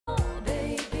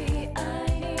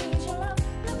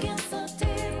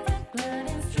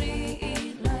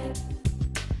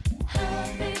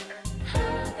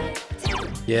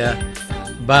Yeah.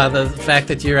 By the fact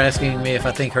that you're asking me if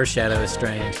I think her shadow is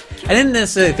strange. I didn't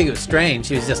necessarily think it was strange.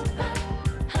 She was just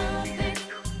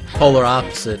polar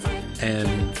opposite, and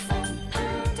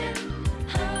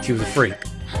she was a freak.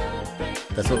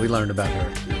 That's what we learned about her.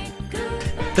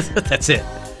 That's it.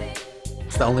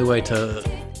 It's the only way to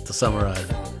summarize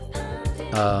it.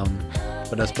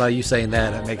 But as by you saying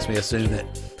that, it makes me assume that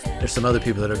there's some other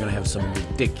people that are going to have some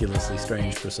ridiculously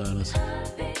strange personas.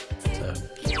 So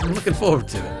I'm looking forward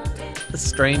to it. The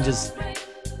strange is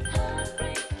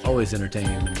always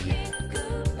entertaining to me.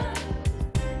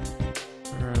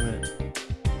 Alright.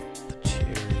 The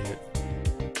chariot.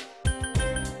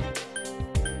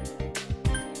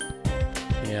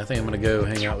 Yeah, I think I'm going to go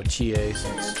hang out with Chie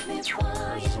since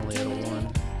ours is only at a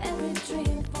 1.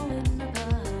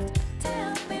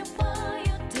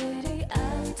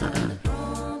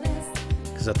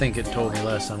 Because I think it told me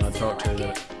last time I talked to her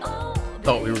that I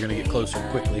thought we were going to get closer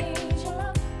quickly.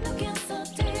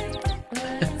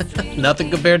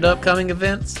 Nothing compared to upcoming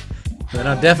events, but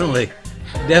I definitely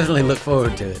look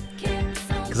forward to it.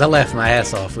 Because I laughed my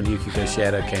ass off when Yukiko's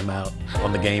Shadow came out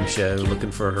on the game show looking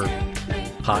for her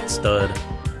hot stud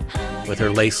with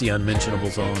her lacy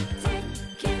unmentionables on.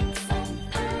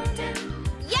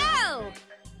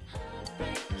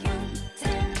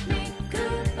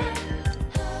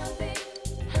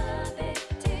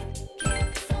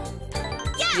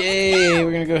 Yay,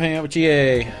 we're gonna go hang out with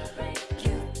GA.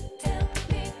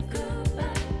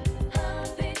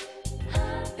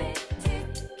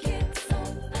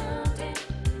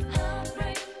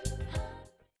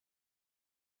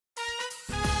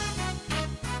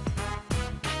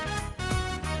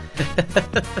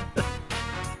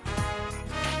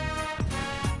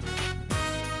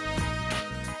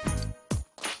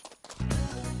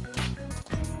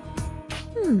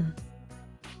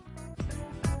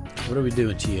 What are we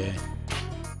doing, Chie?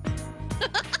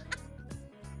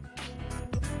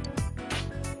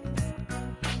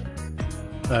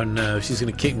 Oh no, she's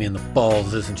gonna kick me in the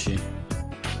balls, isn't she?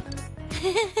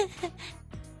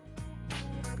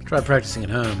 Tried practicing at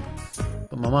home,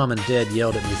 but my mom and dad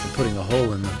yelled at me for putting a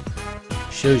hole in the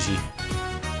shoji.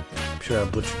 I'm sure I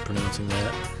butchered pronouncing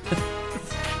that.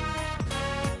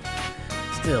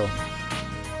 Still,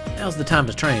 now's the time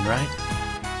to train, right?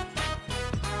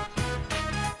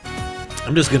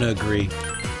 I'm just gonna agree.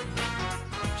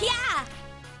 Yeah.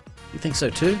 You think so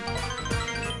too?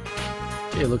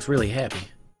 Jay looks really happy.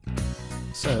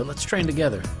 So let's train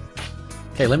together.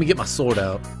 Okay, let me get my sword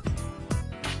out.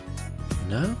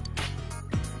 No?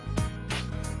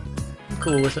 I'm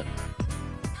cool with it.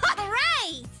 All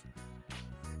right.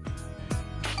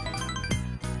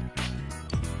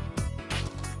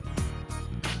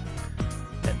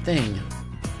 That thing,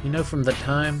 you know, from the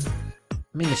time,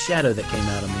 the shadow that came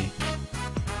out of me.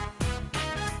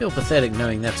 I feel pathetic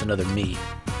knowing that's another me.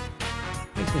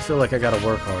 Makes me feel like I gotta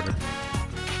work harder.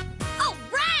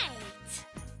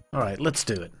 Alright, let's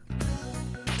do it.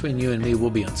 Between you and me, we'll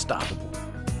be unstoppable.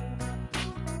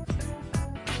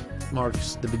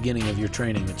 Marks the beginning of your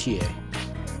training with Chie.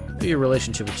 Maybe your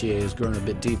relationship with Chie has grown a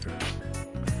bit deeper.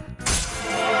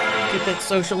 Get that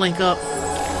social link up.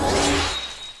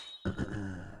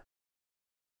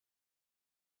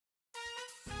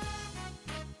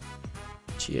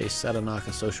 Chie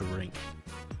Sadanaka social rink.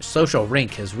 Social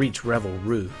rink has reached Revel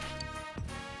Rue.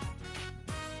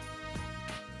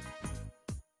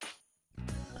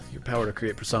 Your power to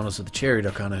create personas of the Chariot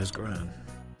Arcana has grown.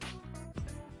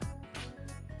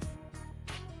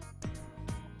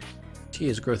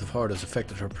 Chie's growth of heart has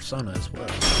affected her persona as well.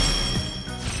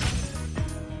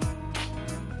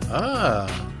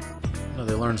 Ah! Well,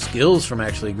 they learn skills from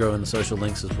actually growing the social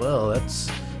links as well. That's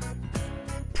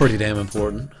pretty damn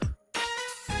important.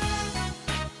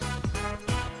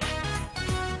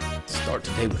 Start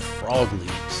today with frog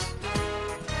leaps.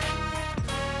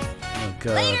 Oh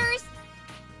god. Laters.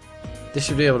 This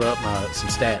should be able to up some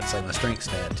stats, like my strength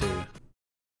stat too.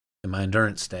 And my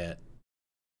endurance stat.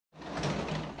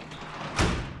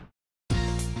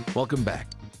 Welcome back.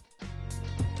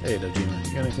 Hey Dojima,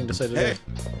 you got anything to say today? Hey.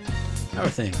 How are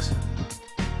things?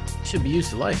 You should be used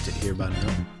to life here by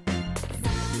now.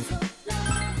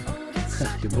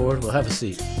 You bored? Well, have a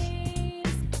seat.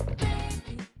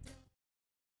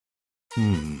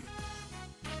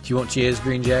 Do you want Chie's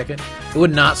green jacket? It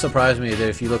would not surprise me that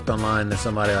if you looked online, there's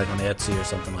somebody like on Etsy or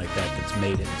something like that that's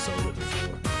made it and sold it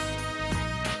before.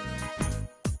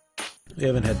 We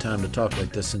haven't had time to talk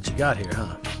like this since you got here,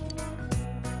 huh?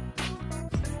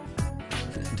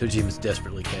 Tojima's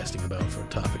desperately casting about for a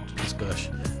topic to discuss.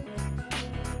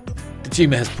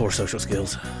 Dojima has poor social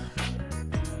skills.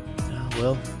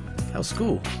 Well, how's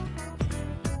school?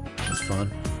 It's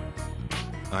fun.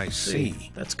 I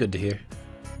see. That's good to hear.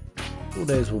 School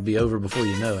days will be over before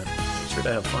you know it. Make sure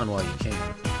to have fun while you can.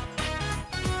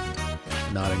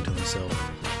 Nodding to himself.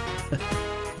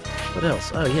 What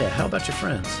else? Oh yeah, how about your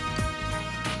friends?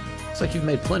 Looks like you've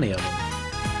made plenty of them.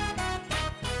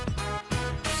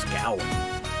 Scowling.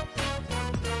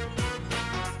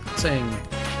 Not saying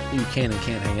who you can and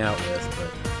can't hang out with,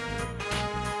 but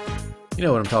you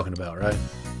know what I'm talking about, right?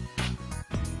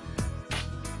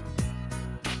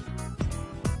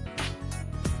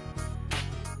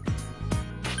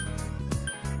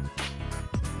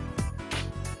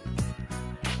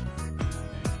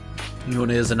 You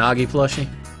want a Izanagi plushie?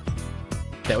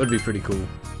 That would be pretty cool.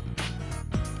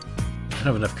 I don't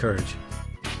have enough courage.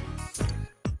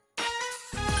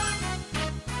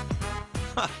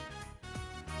 Ha!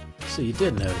 So you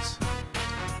did notice.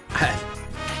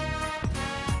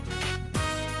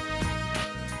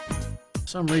 For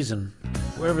some reason,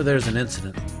 wherever there's an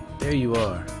incident, there you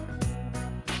are.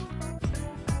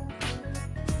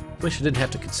 Wish I didn't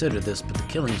have to consider this, but the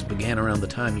killings began around the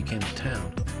time you came to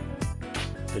town.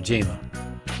 Dojima,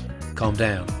 calm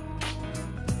down.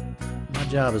 My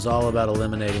job is all about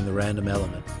eliminating the random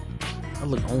element. I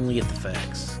look only at the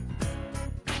facts.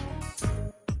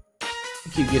 If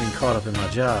you keep getting caught up in my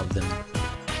job, then...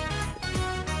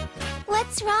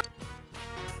 What's wrong?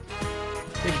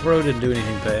 Big Bro didn't do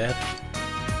anything bad.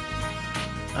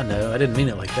 I know, I didn't mean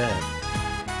it like that.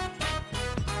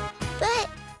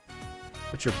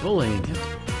 But you're bullying him.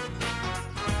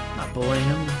 Not bullying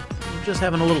him, we're just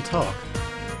having a little talk.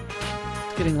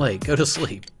 It's getting late, go to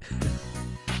sleep.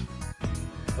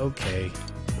 Okay.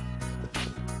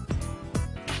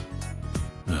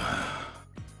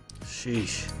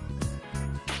 Sheesh.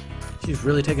 She's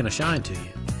really taking a shine to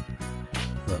you.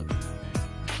 Look.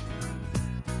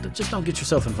 Just don't get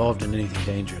yourself involved in anything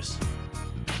dangerous.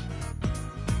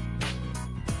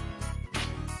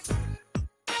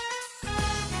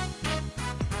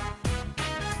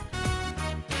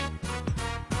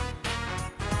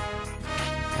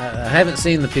 I haven't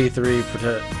seen the P3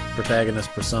 protagonist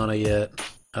persona yet.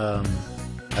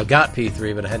 I've got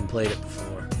P3, but I hadn't played it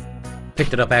before.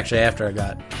 Picked it up actually after I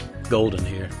got Golden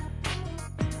here.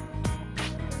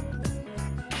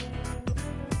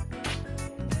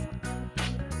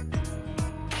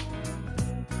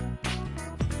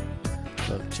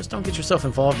 Look, just don't get yourself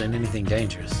involved in anything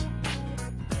dangerous.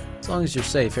 As long as you're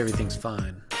safe, everything's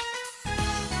fine.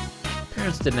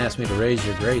 Parents didn't ask me to raise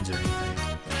your grades or anything.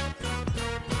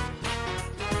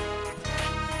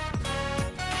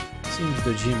 Seems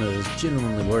Dojima is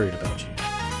genuinely worried about you.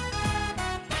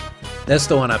 That's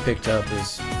the one I picked up,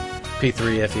 is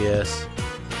P3 FES.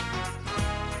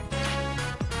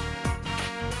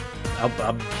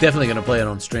 I'm definitely going to play it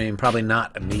on stream. Probably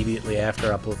not immediately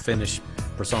after I finish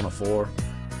Persona 4.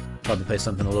 Probably play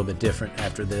something a little bit different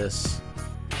after this,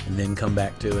 and then come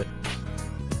back to it.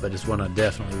 But it's one I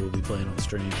definitely will be playing on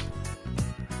stream.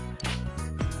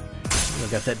 I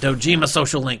got that Dojima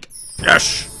social link.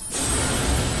 Yes!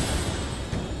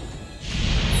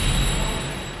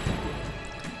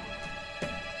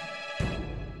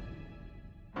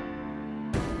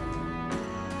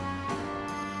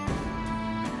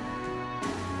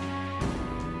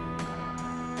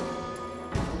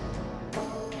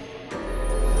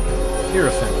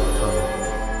 Hierophant Arcana.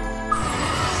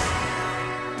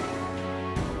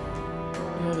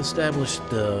 You have established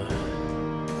the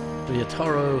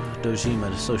Ryotaro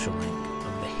Dojima social link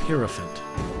of the Hierophant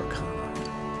Arcana.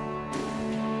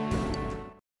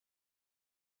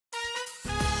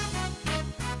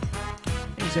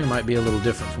 Things here might be a little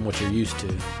different from what you're used to,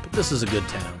 but this is a good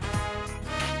town.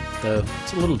 Though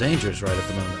it's a little dangerous right at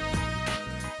the moment.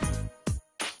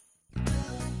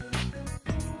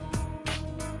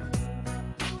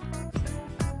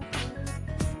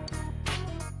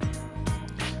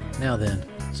 Now then,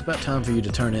 it's about time for you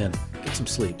to turn in. Get some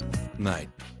sleep. Night.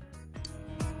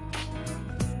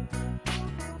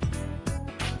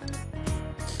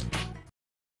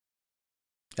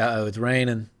 Uh-oh, it's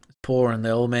raining, it's pouring, the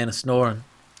old man is snoring.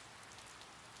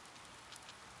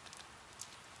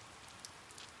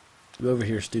 You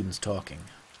overhear students talking.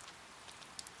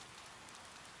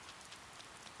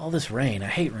 All this rain, I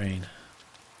hate rain.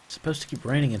 It's supposed to keep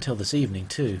raining until this evening,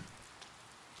 too.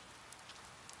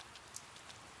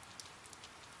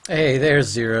 Hey, there's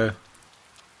Zero.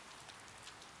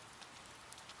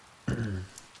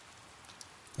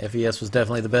 FES was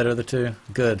definitely the better of the two.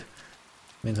 Good.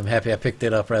 Means I'm happy I picked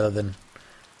it up rather than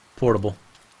portable.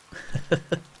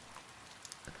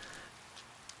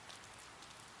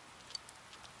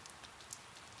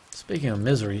 Speaking of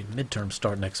misery, midterms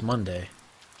start next Monday.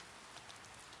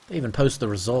 They even post the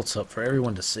results up for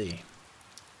everyone to see.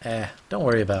 Don't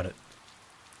worry about it.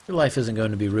 Your life isn't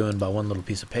going to be ruined by one little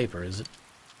piece of paper, is it?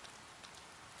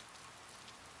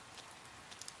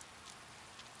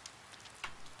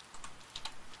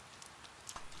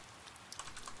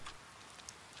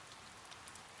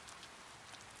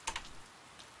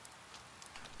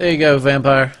 There you go,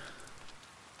 vampire.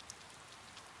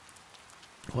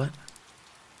 What?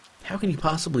 How can you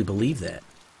possibly believe that?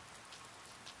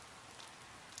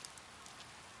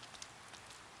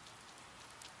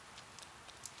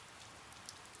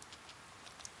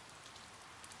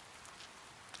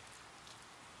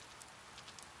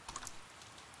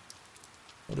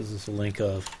 What is this a link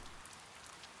of?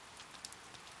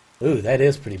 Ooh, that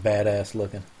is pretty badass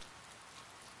looking.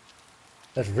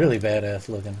 That's really badass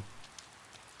looking.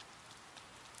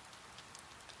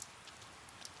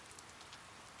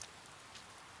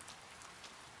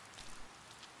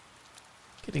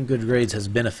 Getting good grades has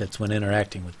benefits when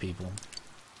interacting with people.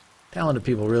 Talented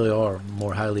people really are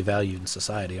more highly valued in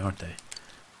society, aren't they?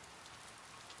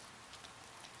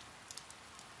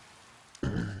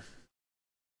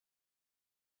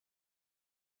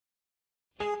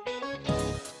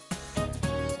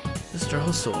 Mr.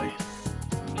 Hosoi,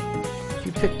 have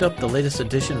you picked up the latest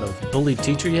edition of Bullied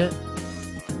Teacher yet?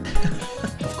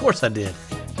 Of course I did,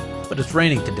 but it's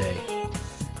raining today.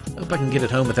 I hope I can get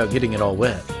it home without getting it all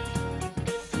wet.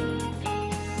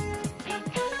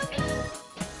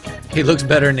 He looks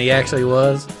better than he actually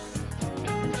was.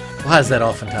 Why is that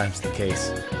oftentimes the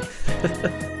case?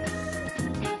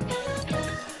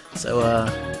 So,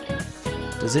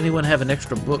 does anyone have an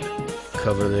extra book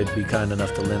cover they'd be kind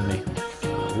enough to lend me?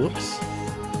 Whoops.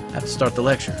 I have to start the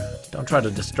lecture. Don't try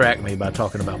to distract me by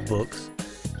talking about books.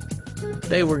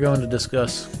 Today we're going to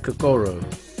discuss Kokoro,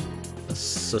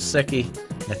 Soseki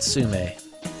Natsume.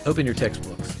 Open your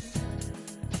textbooks.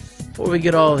 Before we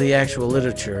get all of the actual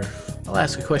literature, I'll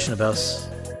ask a question about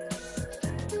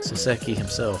Soseki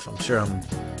himself. I'm sure I'm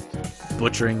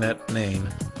butchering that name.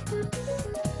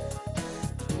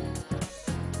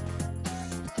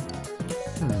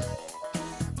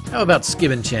 How about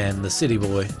Skibbin-chan, the city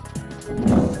boy?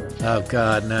 Oh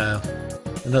god, no.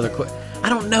 Another question. I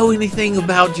don't know anything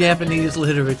about Japanese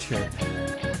literature.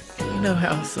 You know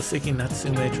how Soseki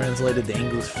Natsume translated the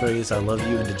English phrase, I love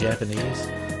you, into Japanese?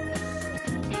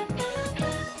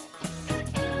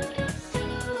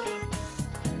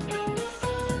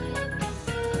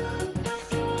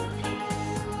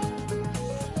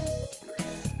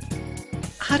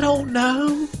 I don't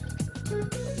know.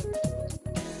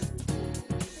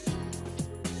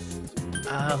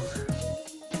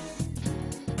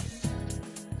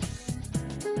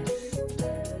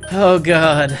 Oh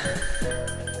god.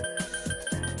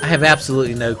 I have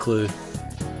absolutely no clue.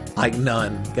 Like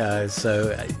none, guys.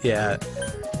 So, yeah.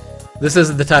 This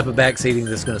isn't the type of backseating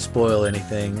that's going to spoil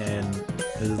anything. And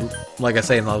like I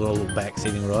say in my little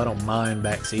backseating rule, I don't mind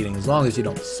backseating as long as you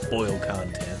don't spoil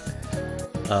content.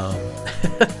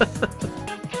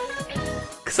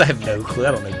 Because I have no clue.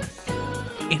 I don't know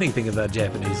anything about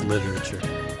Japanese literature.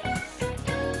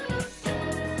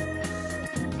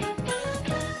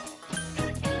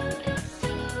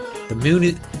 The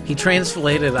moon, he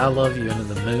translated I love you into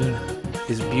the moon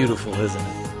is beautiful, isn't it?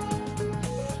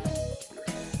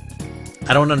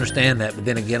 I don't understand that, but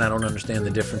then again, I don't understand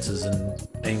the differences in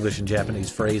English and Japanese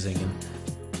phrasing. And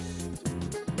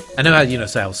I know how, you know,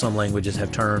 how some languages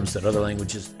have terms that other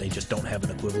languages, they just don't have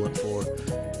an equivalent for.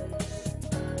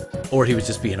 Or he was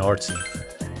just being artsy.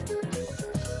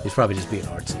 He's probably just being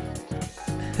artsy.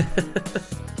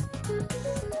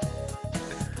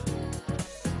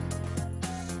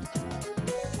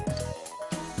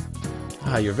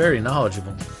 Ah, you're very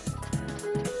knowledgeable.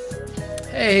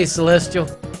 Hey, Celestial.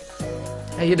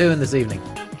 How you doing this evening?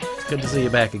 It's good to see you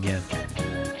back again.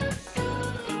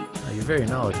 Ah, you're very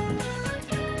knowledgeable.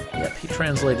 Yep, he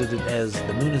translated it as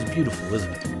the moon is beautiful,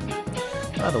 isn't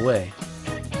it? By the way,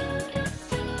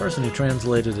 the person who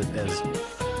translated it as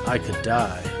I could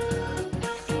die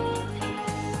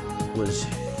was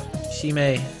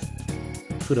Shime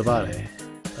Futabare,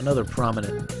 another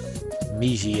prominent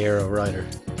Meiji-era writer.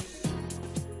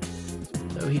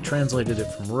 Though he translated it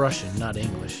from Russian, not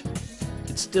English,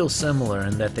 it's still similar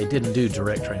in that they didn't do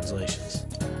direct translations.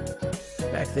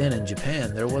 Back then in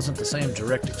Japan, there wasn't the same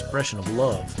direct expression of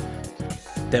love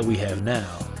that we have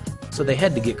now, so they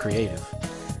had to get creative.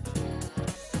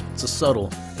 It's a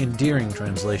subtle, endearing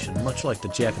translation, much like the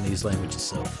Japanese language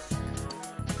itself.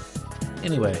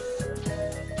 Anyway,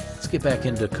 let's get back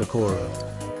into Kokoro.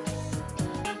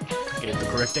 I gave the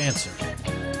correct answer.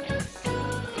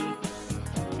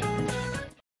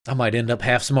 I might end up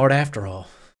half smart after all.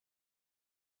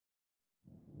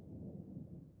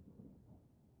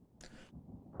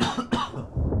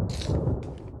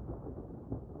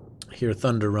 hear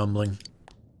thunder rumbling.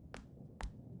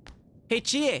 Hey,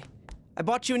 Chie. I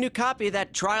bought you a new copy of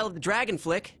that Trial of the Dragon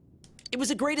flick. It was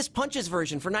the Greatest Punches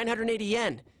version for 980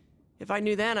 yen. If I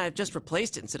knew then, I'd have just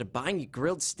replaced it instead of buying you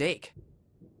grilled steak.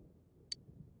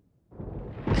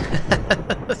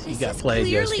 You got played,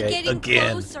 Yosuke,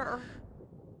 again. Closer.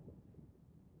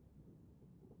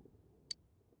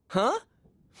 Huh?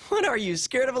 What are you,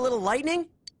 scared of a little lightning?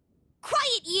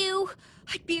 Quiet, you!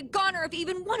 I'd be a goner if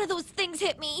even one of those things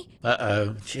hit me.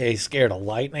 Uh-oh. Jay's scared of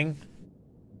lightning?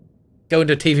 Go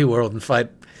into TV world and fight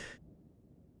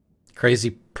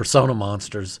crazy persona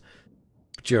monsters.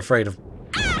 But you're afraid of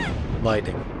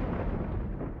lightning.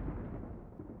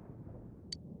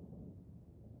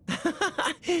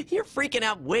 You're freaking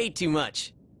out way too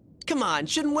much. Come on,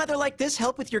 shouldn't weather like this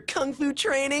help with your kung fu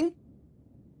training?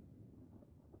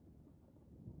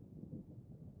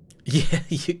 Yeah,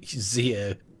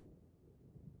 Zio.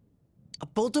 A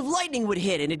bolt of lightning would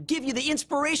hit and it'd give you the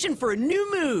inspiration for a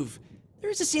new move.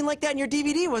 There's a scene like that in your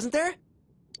DVD, wasn't there?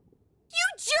 You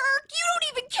jerk! You don't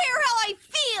even care how I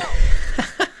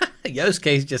feel!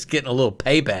 Yosuke's just getting a little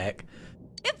payback.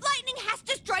 If lightning has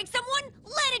to strike someone,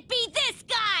 let it be this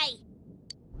guy!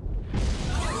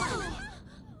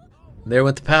 There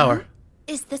went the power.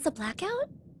 Is this a blackout?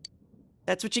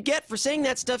 That's what you get for saying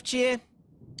that stuff, Chie.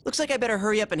 Looks like I better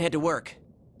hurry up and head to work.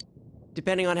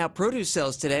 Depending on how produce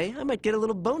sells today, I might get a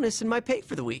little bonus in my pay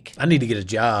for the week. I need to get a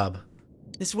job.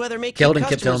 This weather may keep Keldon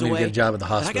kept customers telling me to away, get a job at the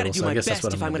but I hospital, gotta do so my I guess that's best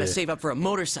what if I'm I'm gonna gonna do. save up for a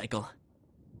motorcycle.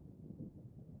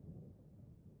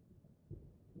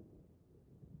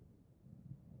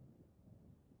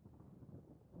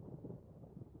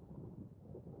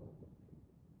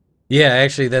 Yeah,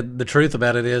 actually, the truth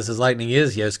about it is lightning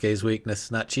is Yosuke's weakness,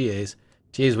 not Chie's.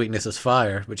 Chie's weakness is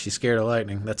fire, but she's scared of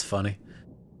lightning. That's funny.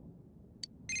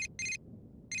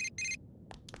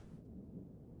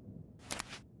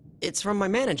 It's from my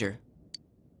manager.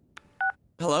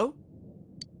 Hello?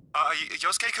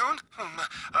 Yosuke-kun?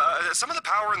 Some of the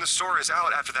power in the store is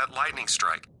out after that lightning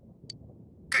strike.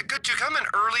 Could you come in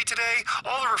early today?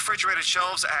 All the refrigerated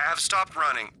shelves have stopped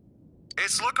running.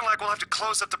 It's looking like we'll have to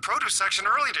close up the produce section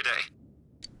early today.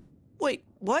 Wait,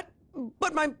 what?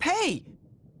 But my pay!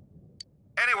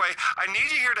 Anyway, I need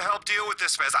you here to help deal with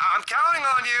this mess. I'm counting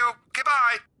on you.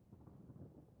 Goodbye.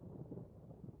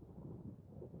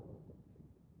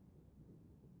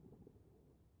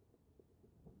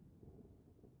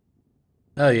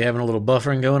 Oh, you having a little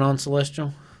buffering going on,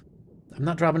 Celestial? I'm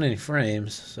not dropping any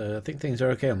frames, so I think things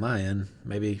are okay on my end.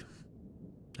 Maybe,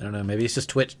 I don't know, maybe it's just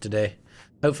Twitch today.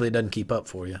 Hopefully it doesn't keep up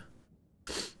for you.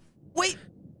 Wait!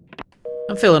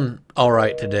 I'm feeling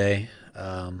alright today.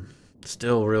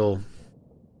 Still real,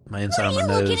 my inside of my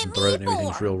nose and throat and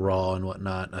everything's real raw and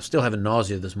whatnot. I'm still having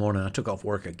nausea this morning. I took off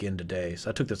work again today,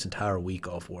 so I took this entire week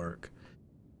off work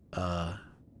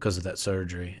because of that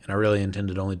surgery. And I really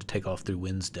intended only to take off through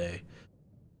Wednesday.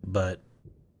 But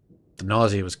the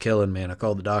nausea was killing me, and I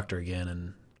called the doctor again,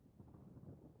 and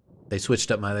they switched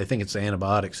up they think it's the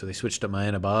antibiotics, so they switched up my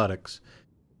antibiotics.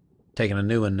 Taking a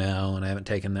new one now, and I haven't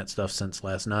taken that stuff since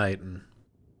last night, and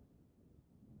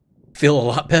feel a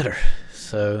lot better.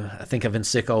 So I think I've been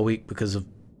sick all week because of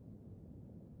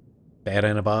bad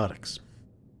antibiotics.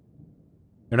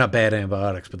 They're not bad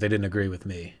antibiotics, but they didn't agree with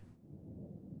me.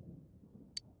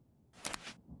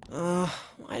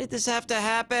 Why did this have to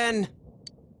happen?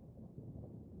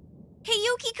 Hey,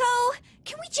 Yukiko!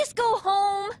 Can we just go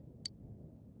home?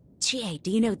 Chie,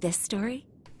 do you know this story?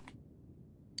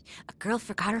 A girl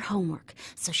forgot her homework,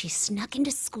 so she snuck into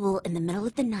school in the middle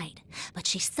of the night, but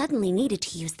she suddenly needed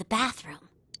to use the bathroom.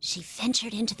 She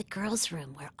ventured into the girls'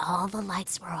 room where all the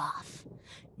lights were off.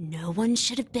 No one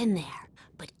should have been there,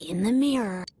 but in the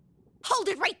mirror... Hold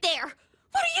it right there!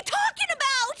 What are you talking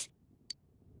about?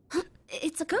 Huh?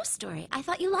 It's a ghost story. I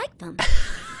thought you liked them.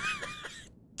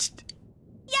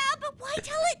 Yeah, but why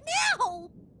tell it now?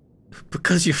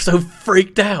 Because you're so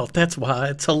freaked out. That's why.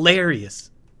 It's hilarious.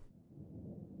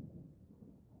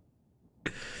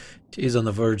 She's on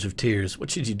the verge of tears.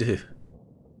 What should you do?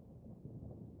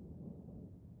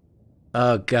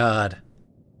 Oh, God.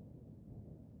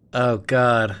 Oh,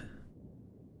 God.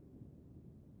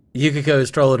 Yukiko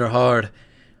is trolling her hard.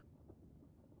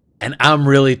 And I'm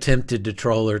really tempted to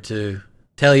troll her, too.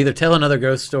 Either tell another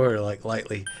ghost story or, like,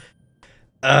 lightly.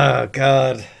 Oh,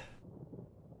 God.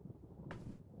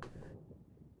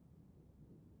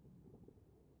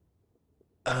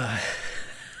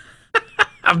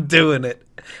 I'm doing it.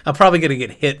 I'm probably going to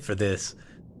get hit for this.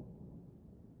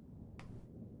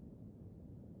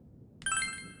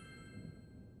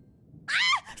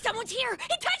 Ah! Someone's here!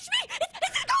 It touched me!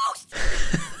 It's a ghost!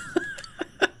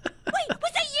 Wait,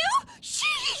 was that you?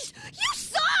 Jeez! You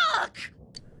suck!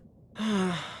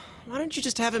 don't you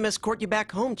just have him escort you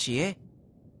back home, Chie?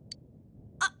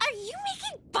 Are you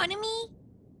making fun of me?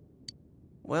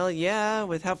 Well, yeah,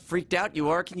 with how freaked out you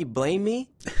are, can you blame me?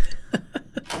 Oh,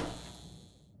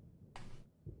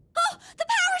 the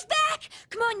power's back!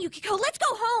 Come on, Yukiko, let's go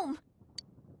home!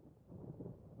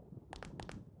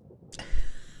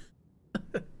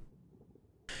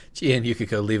 Chie and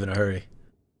Yukiko leave in a hurry.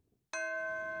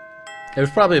 There was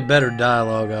probably a better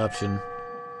dialogue option.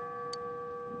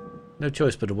 No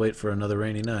choice but to wait for another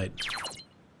rainy night.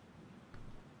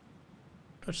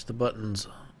 Touch the buttons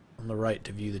on the right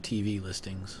to view the TV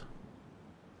listings.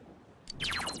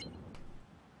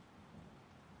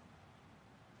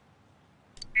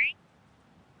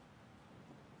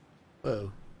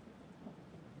 Whoa.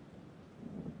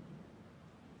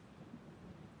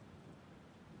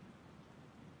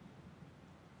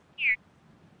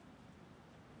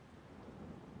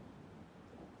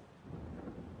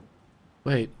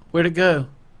 Wait, where'd it go?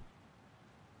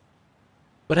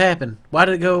 What happened? Why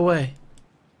did it go away?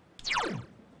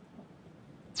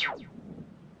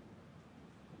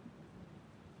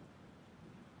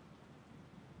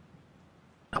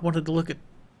 I wanted to look at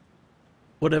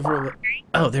whatever it was.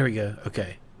 Oh, there we go.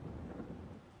 Okay.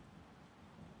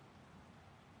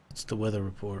 It's the weather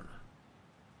report.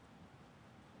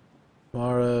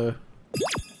 Tomorrow.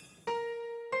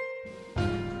 New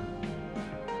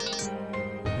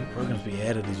programs be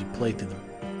added as you play through them.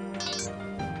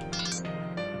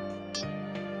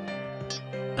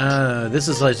 This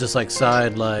is like just like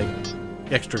side, like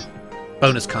extra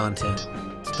bonus content,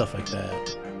 stuff like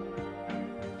that.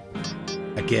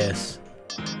 I guess.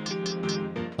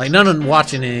 Like none of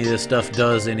watching any of this stuff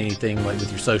does anything like with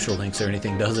your social links or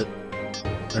anything, does it?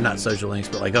 Or not social links,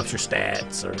 but like ups your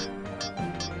stats or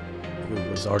it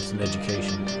was arts and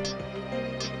education.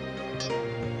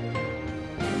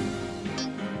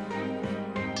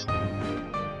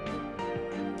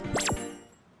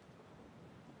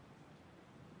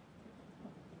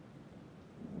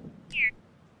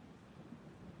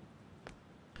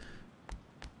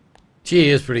 She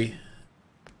is pretty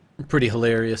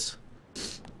hilarious.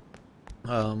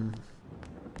 The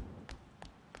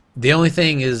only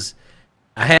thing is,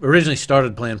 I had originally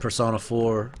started playing Persona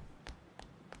 4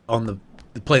 on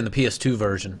playing the PS2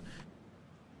 version,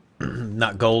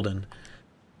 not Golden,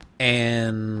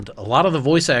 and a lot of the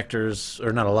voice actors,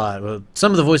 or not a lot, but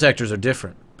some of the voice actors are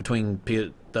different between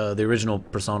the original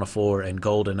Persona 4 and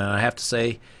Golden, and I have to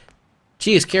say,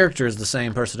 Chia's character is the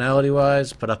same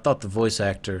personality-wise, but I thought the voice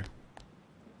actor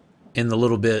in the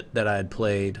little bit that I had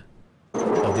played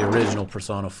of the original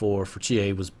Persona 4 for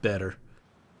Chie was better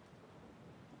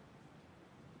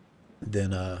than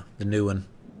the new one.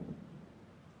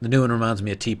 The new one reminds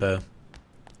me of Tipo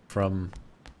from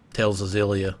Tales of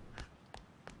Zillia,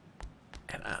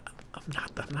 and I'm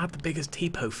not the biggest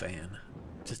Tipo fan.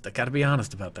 Just I gotta be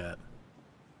honest about that.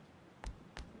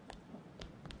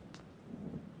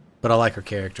 But I like her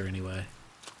character anyway.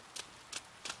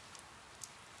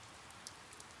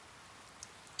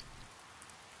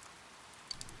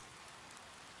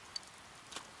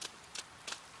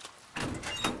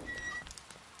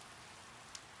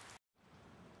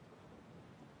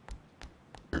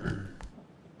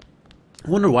 I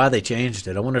wonder why they changed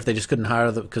it. I wonder if they just couldn't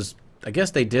hire the... Because I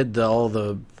guess they did all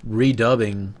the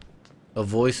redubbing of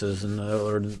voices and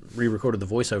or re-recorded the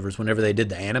voiceovers whenever they did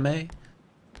the anime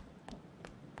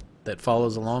that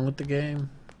follows along with the game.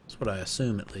 That's what I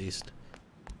assume, at least.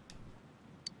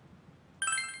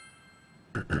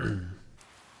 What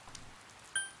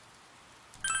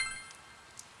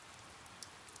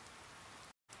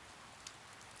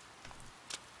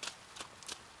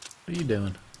are you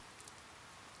doing?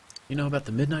 You know about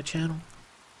the Midnight Channel?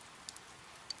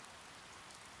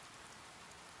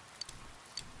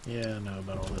 Yeah, I know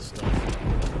about all this stuff.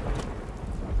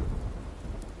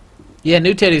 Yeah,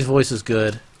 New Teddy's voice is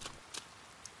good.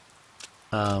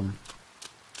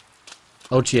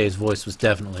 Old Chie's voice was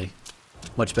definitely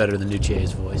much better than New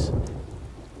Chie's voice.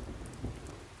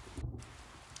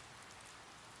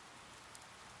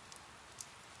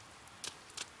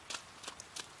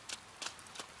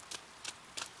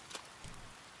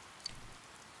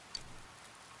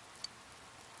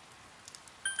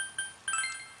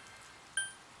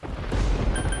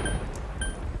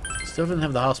 Still didn't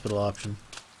have the hospital option.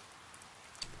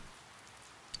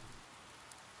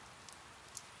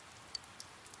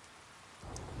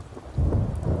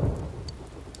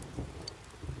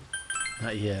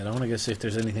 Not yet. I want to go see if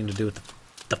there's anything to do with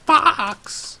the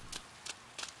fox.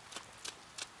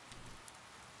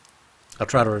 I'll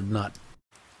try to not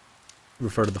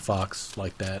refer to the fox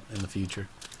like that in the future.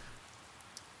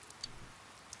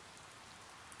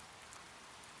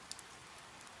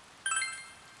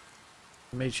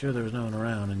 You made sure there was no one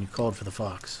around, and you called for the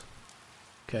fox.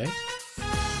 Okay.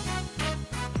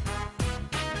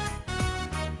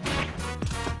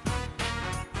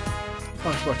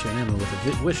 Fox brought you an Emma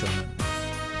with a wish on it.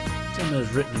 This Emma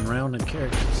is written in rounded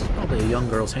characters, probably a young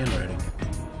girl's handwriting.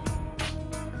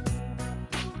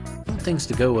 I want things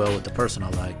to go well with the person I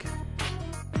like.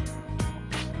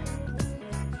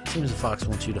 Seems the fox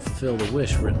wants you to fulfill the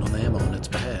wish written on the Emma on its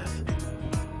behalf.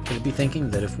 Could it be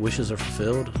thinking that if wishes are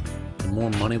fulfilled, then more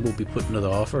money will be put into the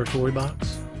offertory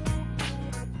box?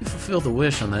 If you fulfill the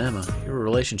wish on the Emma, your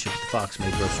relationship with the fox may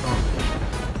grow stronger.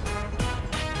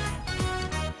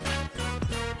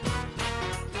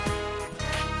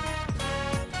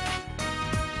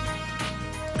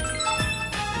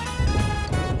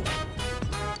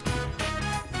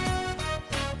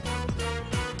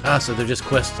 Ah, so they're just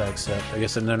quests I accept. I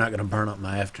guess then they're not going to burn up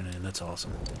my afternoon. That's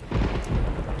awesome.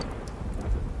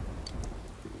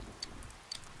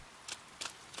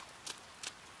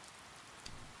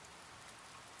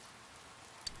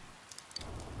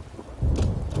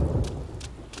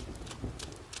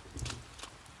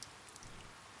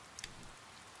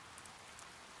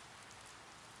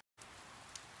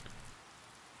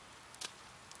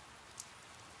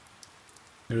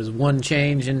 There was one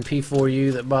change in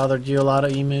P4U that bothered you a lot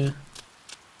of Emu. I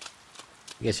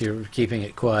guess you're keeping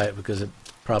it quiet because it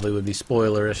probably would be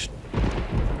spoilerish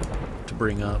to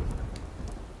bring up.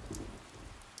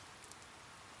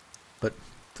 But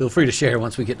feel free to share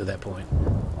once we get to that point.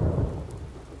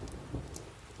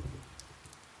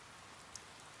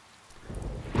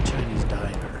 Chinese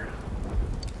diner.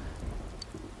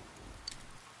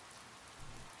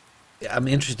 I'm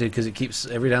interested because it keeps,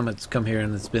 every time it's come here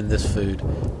and it's been this food,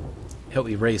 help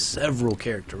me raise several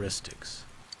characteristics.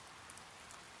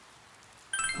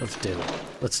 Let's do it.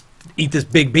 Let's eat this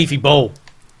big beefy bowl.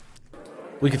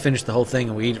 We could finish the whole thing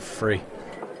and we eat it for free.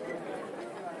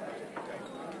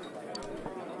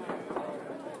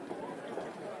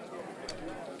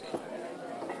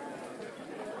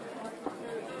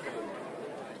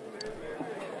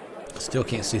 Still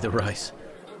can't see the rice.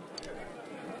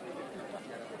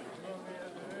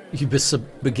 You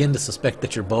begin to suspect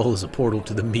that your bowl is a portal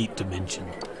to the meat dimension.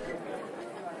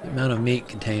 The amount of meat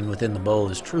contained within the bowl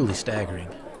is truly staggering.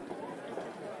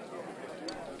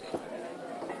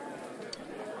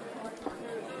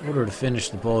 In order to finish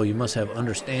the bowl, you must have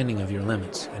understanding of your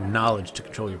limits and knowledge to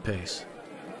control your pace.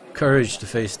 Courage to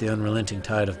face the unrelenting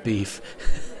tide of beef.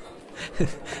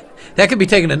 That could be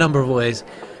taken a number of ways.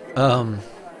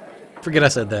 Forget I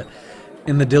said that.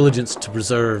 In the diligence to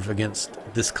preserve against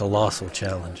this colossal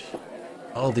challenge.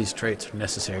 All these traits are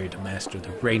necessary to master the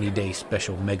Rainy Day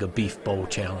Special Mega Beef Bowl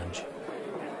Challenge.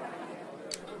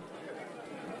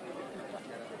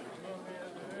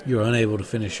 You are unable to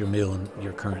finish your meal in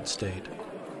your current state.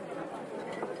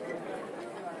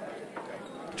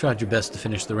 You tried your best to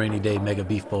finish the Rainy Day Mega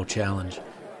Beef Bowl Challenge,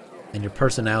 and your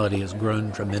personality has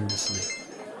grown tremendously.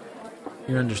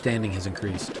 Your understanding has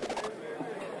increased.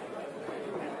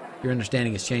 Your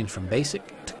understanding has changed from basic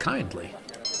to kindly.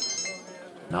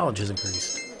 Knowledge has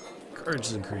increased. Courage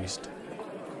has increased.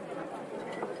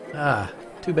 Ah,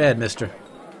 too bad, mister.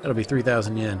 That'll be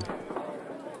 3,000 yen.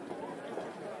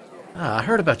 Ah, I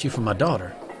heard about you from my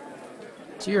daughter.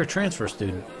 So you're a transfer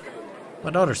student.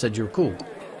 My daughter said you were cool.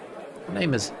 Her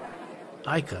name is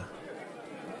Aika.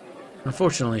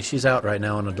 Unfortunately, she's out right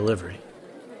now on a delivery.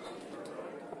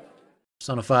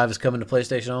 Persona 5 is coming to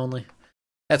PlayStation only.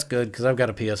 That's good, because I've got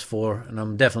a PS4, and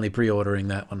I'm definitely pre-ordering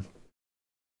that one.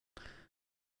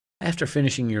 After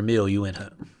finishing your meal, you went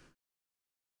home.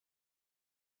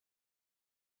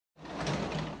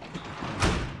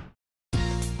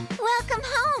 Welcome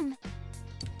home!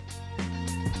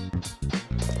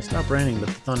 It stopped raining, but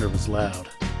the thunder was loud.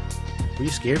 Were you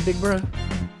scared, big bro?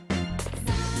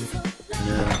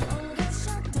 No.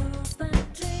 Something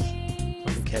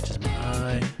catches my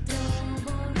eye.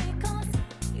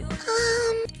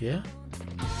 Yeah?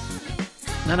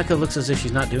 Nanako looks as if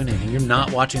she's not doing anything. You're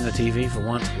not watching the TV for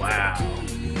once? Wow. I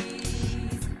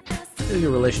feel your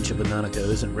relationship with Nanako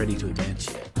isn't ready to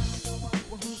advance yet.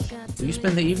 Will you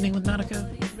spend the evening with Nanako?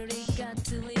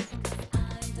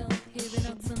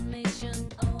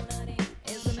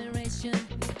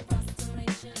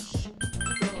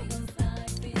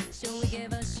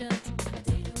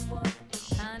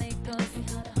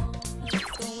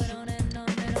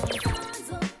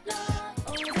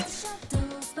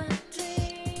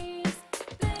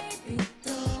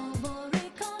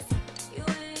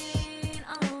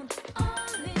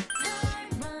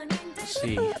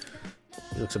 See,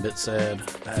 he looks a bit sad.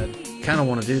 I kind of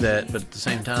want to do that, but at the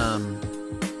same time,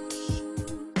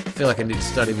 I feel like I need to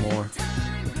study more.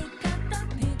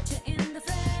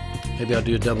 Maybe I'll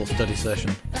do a double study session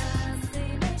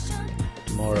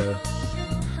tomorrow.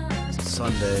 It's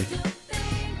Sunday.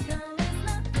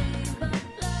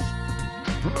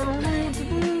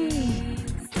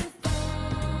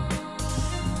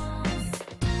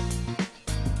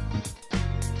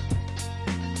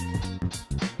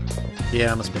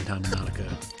 Yeah, I'm gonna spend time in Nanako.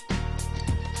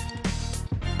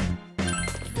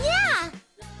 Yeah!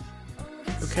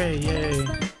 Okay, yay.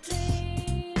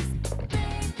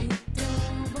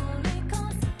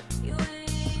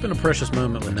 It's been a precious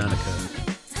moment with Nanako.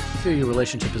 I feel your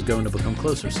relationship is going to become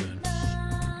closer soon.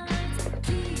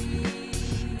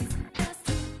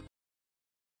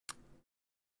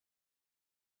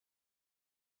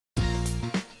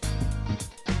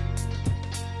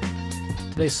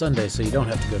 Today's Sunday, so you don't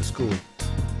have to go to school.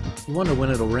 You wonder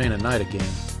when it'll rain at night again.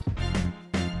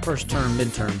 First term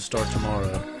midterms start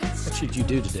tomorrow. What should you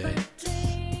do today?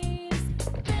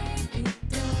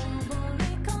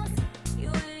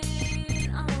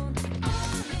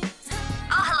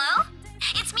 Oh, hello?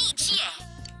 It's me, Chie.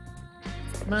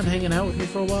 Mind hanging out with me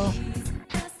for a while?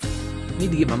 I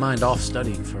need to get my mind off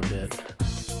studying for a bit.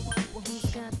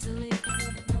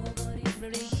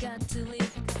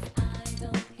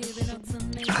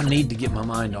 I need to get my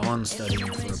mind on studying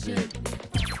for a bit.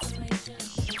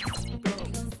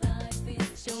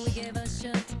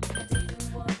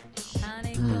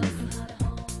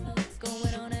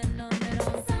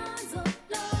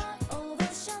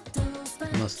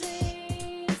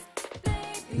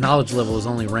 Knowledge level is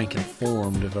only rank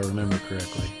informed, if I remember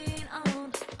correctly.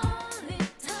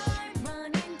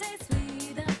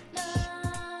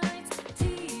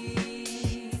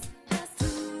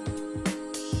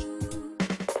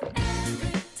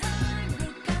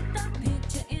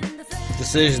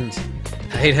 Decisions.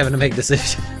 I hate having to make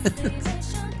decisions.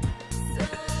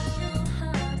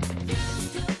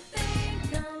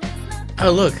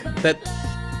 Oh, look.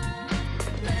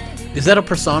 Is that a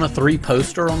Persona 3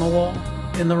 poster on the wall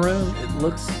in the room?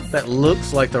 That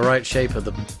looks like the right shape of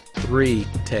the 3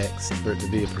 text for it to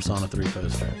be a Persona 3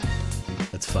 poster.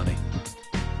 That's funny.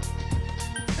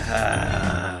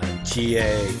 Ah,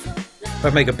 GA. If I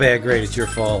make a bad grade, it's your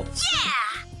fault.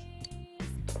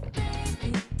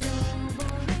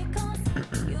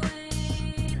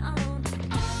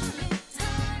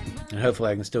 And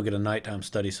hopefully I can still get a nighttime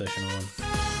study session on.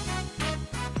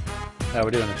 Now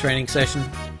we're doing a training session.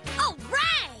 All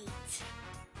right!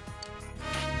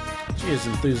 She is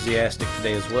enthusiastic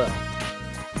today as well.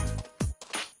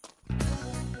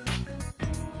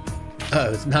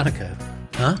 Oh, it's Nanako.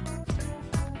 Huh?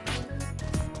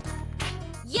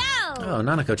 Yo! Oh,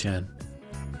 Nanako-chan.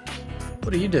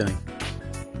 What are you doing?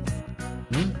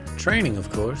 Training, of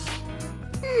course.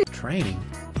 Training?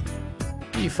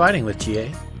 Who are you fighting with,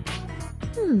 Chie?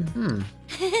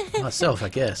 Myself, I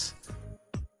guess.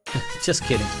 Just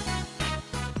kidding.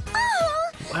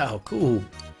 Oh! Wow, cool.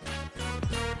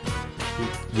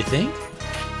 You think?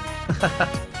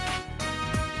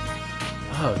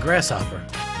 Oh, a grasshopper.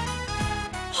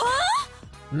 Huh?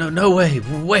 No way.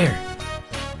 Where?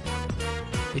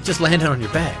 It just landed on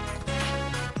your back.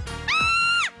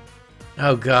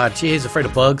 Oh god, Chie's afraid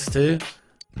of bugs too?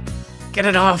 Get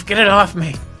it off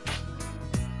me!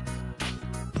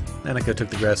 Nanako took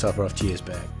the grasshopper off Chie's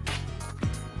back.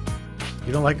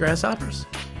 You don't like grasshoppers?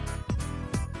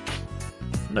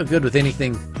 I'm no good with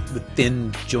anything with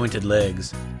thin, jointed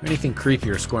legs, or anything creepy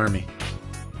or squirmy.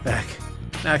 Back.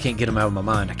 Now I can't get them out of my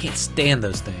mind. I can't stand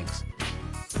those things.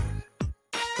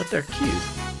 But they're cute.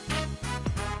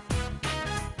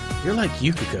 You're like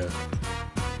Yukiko.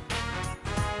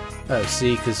 Oh,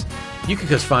 see, because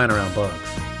Yukiko's fine around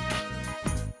bugs.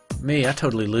 Me, I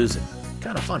totally lose it.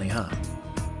 Kind of funny, huh?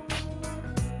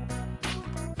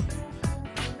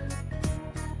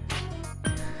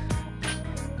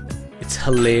 It's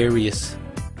hilarious.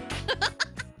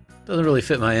 Doesn't really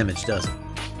fit my image, does it?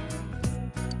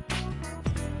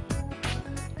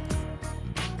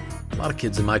 A lot of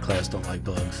kids in my class don't like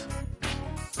bugs.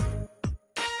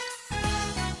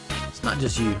 It's not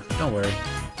just you. Don't worry.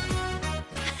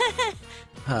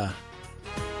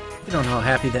 You don't know how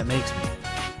happy that makes me.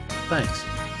 Thanks.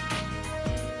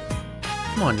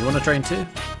 Come on, you want to train too?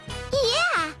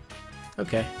 Yeah!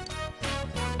 Okay.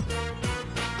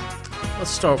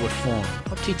 Let's start with form.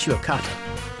 I'll teach you a kata.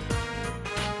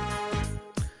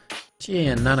 Chie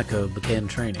and Nanako began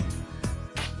training.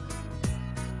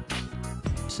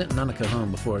 I sent Nanako home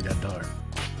before it got dark.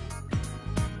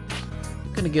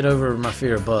 I'm gonna get over my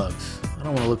fear of bugs. I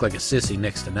don't want to look like a sissy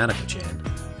next to Nanako-chan.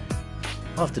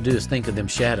 All I have to do is think of them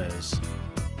shadows.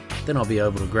 Then I'll be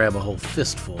able to grab a whole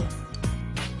fistful.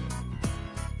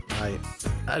 I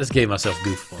just gave myself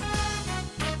goosebumps.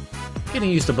 Getting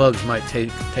used to bugs might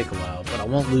take a while, but I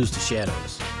won't lose to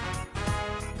shadows.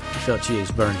 You felt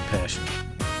Chie's burning passion.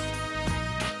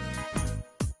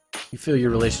 You feel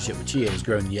your relationship with Chie has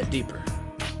grown yet deeper.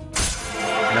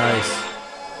 Nice.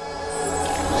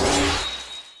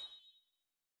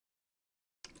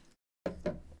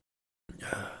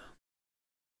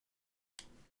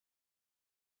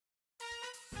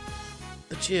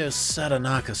 The Chie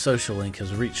Sadanaka social link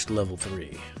has reached level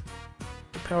 3.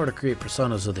 The power to create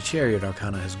personas of the Chariot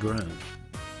Arcana has grown.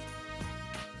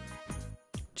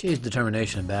 Chie's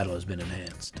determination in battle has been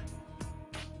enhanced.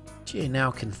 Chie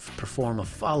now can perform a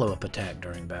follow-up attack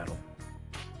during battle.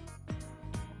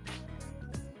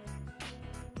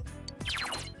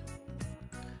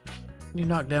 When you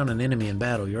knock down an enemy in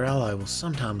battle, your ally will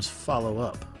sometimes follow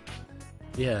up.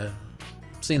 Yeah,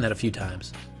 I've seen that a few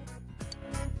times.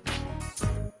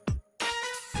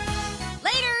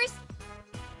 Laters!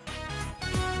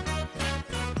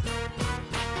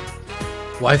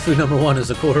 Waifu number 1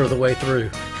 is a quarter of the way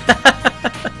through.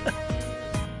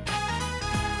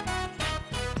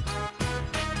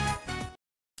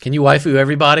 Can you waifu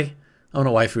everybody? I want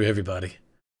to waifu everybody.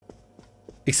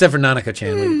 Except for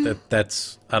Nanako-chan.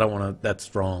 That's... I don't want to...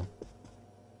 That's wrong.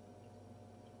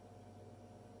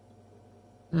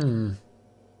 Nanako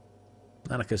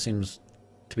seems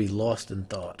to be lost in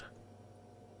thought.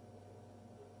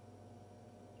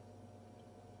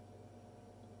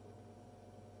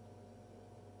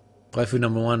 Waifu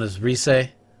number 1 is Rise. I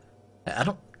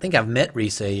don't think I've met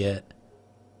Rise yet.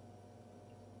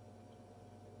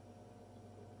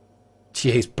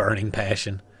 Chie's burning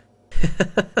passion.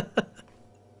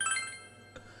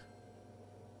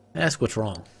 Ask what's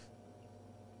wrong.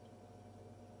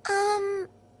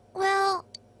 Well...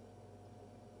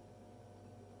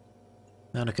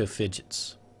 Nanako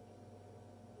fidgets.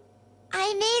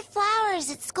 I made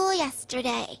flowers at school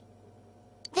yesterday.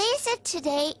 They said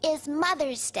today is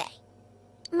Mother's Day.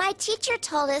 My teacher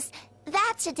told us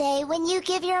that's a day when you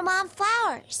give your mom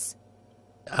flowers.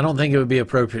 I don't think it would be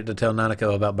appropriate to tell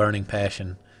Nanako about burning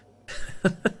passion.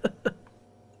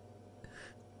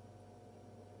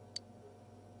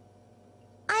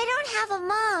 I don't have a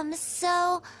mom,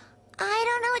 so I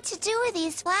don't know what to do with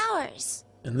these flowers.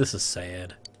 And this is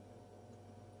sad.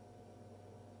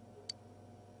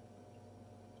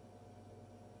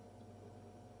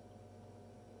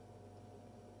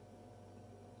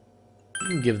 You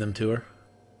can give them to her.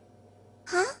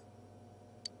 Huh?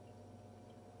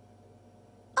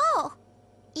 Oh,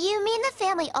 you mean the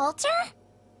family altar?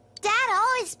 Dad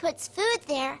always puts food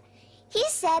there. He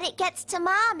said it gets to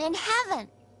Mom in heaven.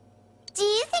 Do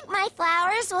you think my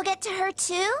flowers will get to her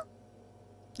too?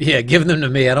 Yeah, give them to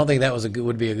me. I don't think that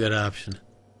would be a good option.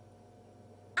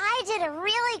 I did a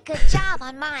really good job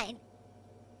on mine.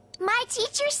 My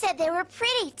teacher said they were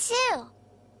pretty too.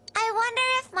 I wonder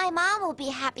if my mom will be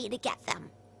happy to get them.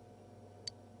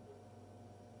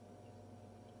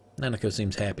 Nanako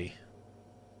seems happy.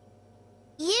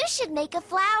 You should make a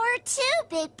flower too,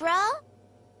 big bro.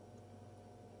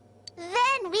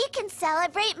 Then we can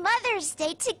celebrate Mother's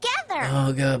Day together.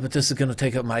 Oh god, but this is gonna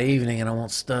take up my evening and I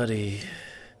won't study.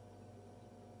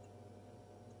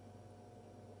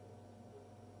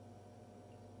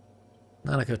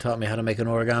 Nanako taught me how to make an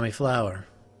origami flower.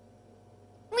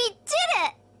 We did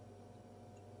it!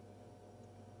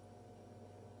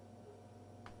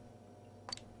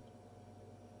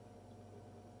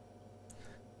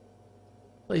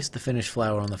 Place the finished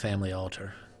flower on the family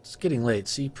altar. It's getting late,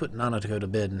 so you put Nanako to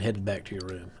bed and headed back to your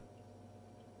room.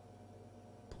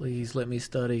 Please let me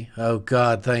study. Oh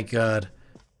god, thank god.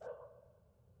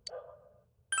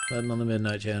 Nothing on the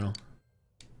Midnight Channel.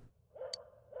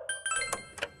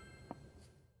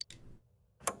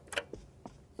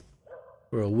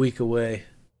 We're a week away.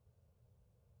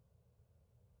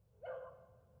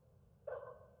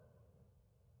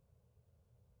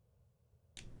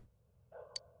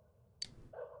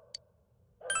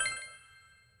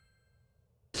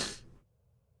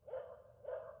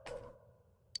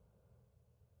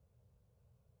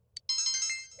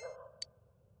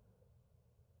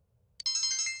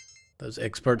 Those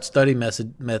expert study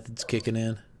methods kicking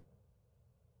in.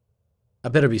 I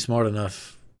better be smart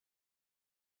enough.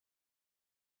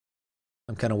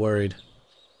 I'm kind of worried.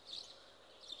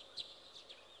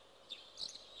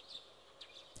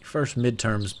 Your first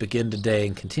midterms begin today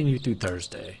and continue through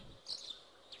Thursday.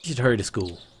 You should hurry to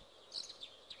school.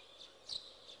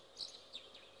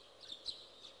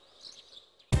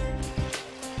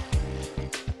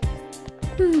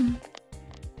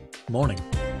 Morning.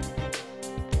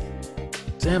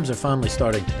 Exams are finally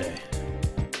starting today.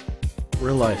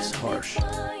 Real life's harsh.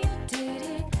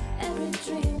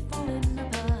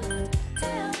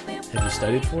 Have you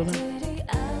studied for them?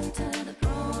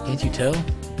 Can't you tell?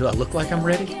 Do I look like I'm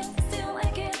ready?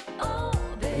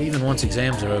 But even once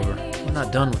exams are over, we're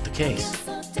not done with the case.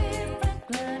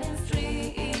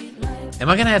 Am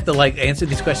I gonna have to, like, answer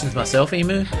these questions myself,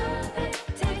 Emu?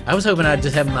 I was hoping I'd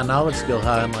just have my knowledge skill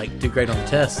high and, like, do great on the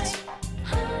tests.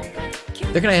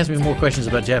 They're gonna ask me more questions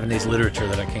about Japanese literature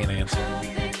that I can't answer.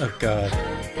 Oh, God.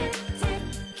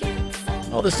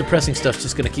 All this depressing stuff's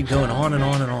just gonna keep going on and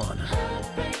on and on.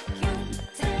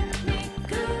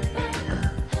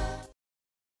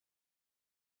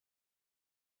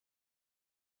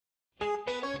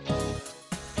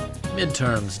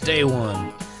 Midterms, day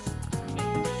 1.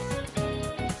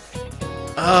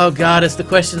 Oh God, it's the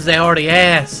questions they already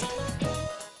asked.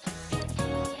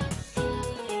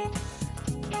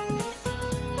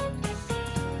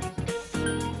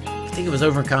 I think it was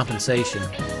overcompensation.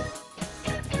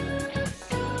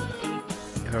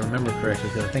 If I remember correctly,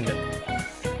 because I think it...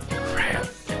 Crap.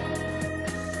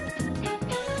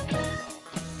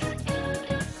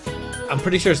 I'm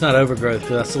pretty sure it's not overgrowth,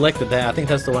 because I selected that. I think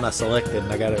that's the one I selected,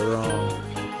 and I got it wrong.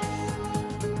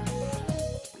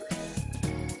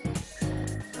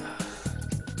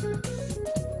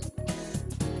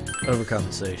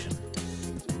 Overcompensation.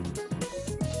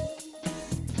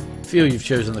 Feel you've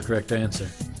chosen the correct answer.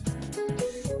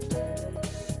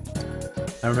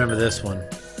 I remember this one.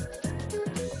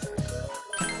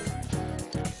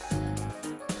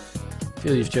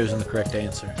 Feel you've chosen the correct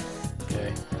answer.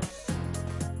 Okay.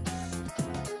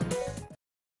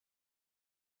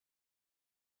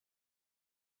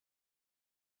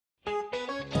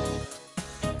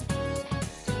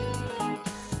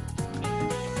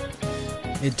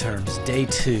 Midterms, day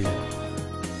 2.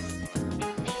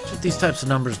 Which of these types of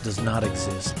numbers does not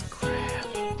exist? Crap. I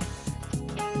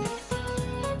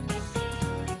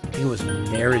think it was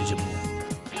marriageable.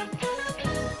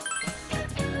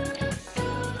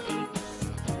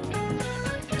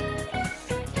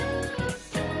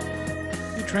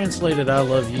 You translated I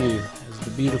love you as the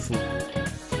beautiful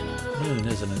moon,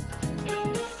 isn't it?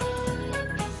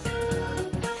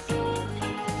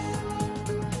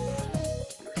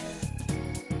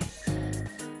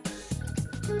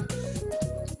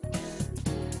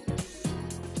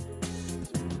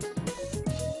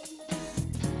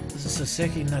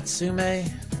 Soseki Natsume?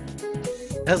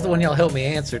 That's the one y'all helped me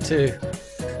answer too.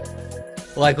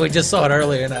 Like we just saw it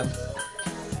earlier, and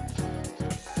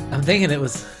I'm thinking it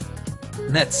was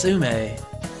Natsume.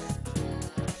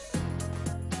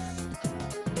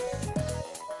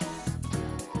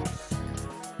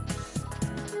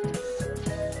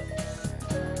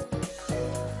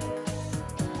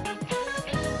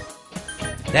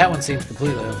 That one seems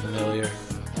completely unfamiliar.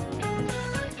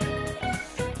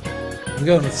 I'm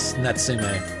going with Natsume.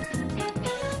 I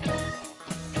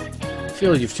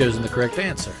feel you've chosen the correct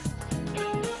answer.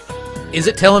 Is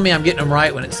it telling me I'm getting them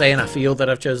right when it's saying I feel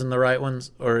that I've chosen the right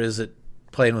ones? Or is it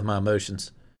playing with my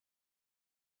emotions?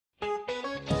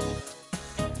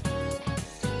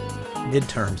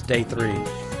 Midterms, day 3.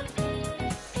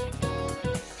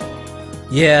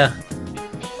 Yeah.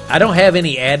 I don't have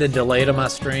any added delay to my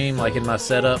stream, like in my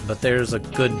setup, but there's a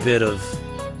good bit of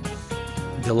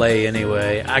delay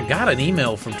anyway. I got an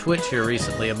email from Twitch here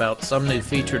recently about some new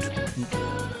feature to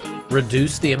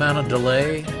reduce the amount of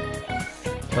delay,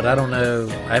 but I don't know.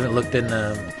 I haven't looked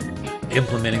into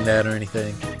implementing that or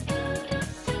anything.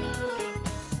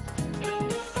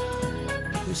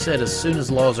 Who said as soon as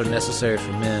laws are necessary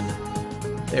for men,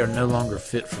 they are no longer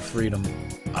fit for freedom?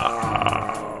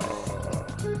 Ah.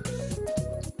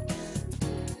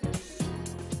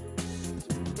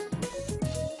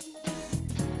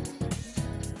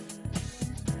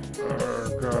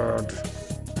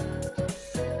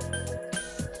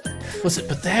 Was it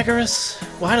Pythagoras?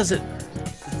 Why does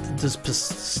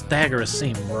Pythagoras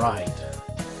seem right?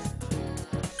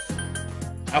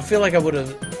 I feel like I would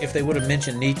have, if they would have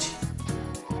mentioned Nietzsche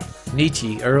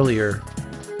earlier,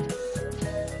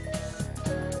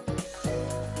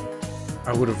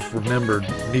 I would have remembered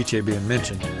Nietzsche being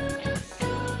mentioned.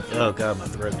 Oh God, my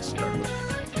throat is starting to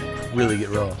really get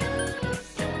raw.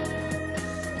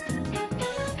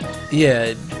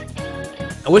 Yeah,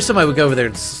 I wish somebody would go over there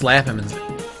and slap him and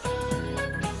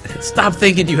stop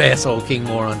thinking, you asshole, King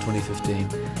Moron 2015.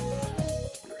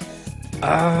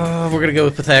 We're gonna go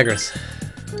with Pythagoras.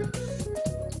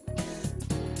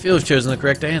 Phil's chosen the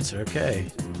correct answer, okay.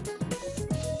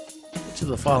 Which of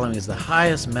the following is the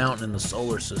highest mountain in the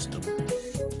solar system?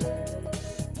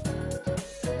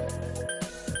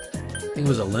 I think it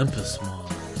was Olympus Mons.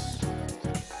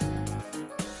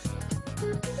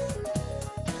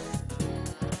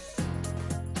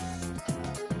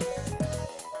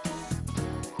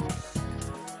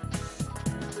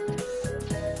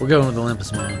 We're going with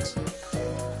Olympus Mons.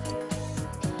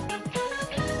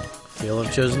 Feel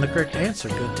I've chosen the correct answer.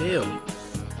 Good deal.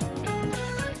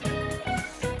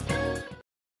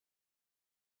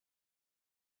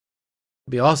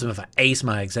 It'd be awesome if I ace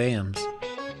my exams.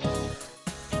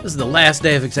 This is the last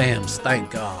day of exams, thank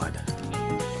God.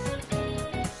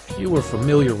 You were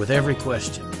familiar with every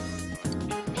question.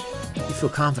 You feel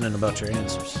confident about your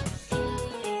answers.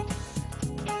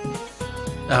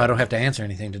 Oh, I don't have to answer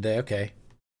anything today, okay.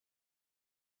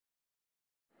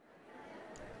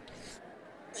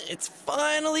 It's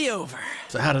finally over.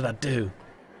 So how did I do?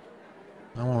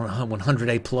 I want a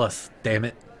 100A plus, damn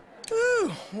it.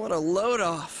 Ooh, what a load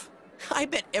off. I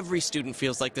bet every student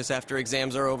feels like this after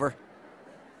exams are over.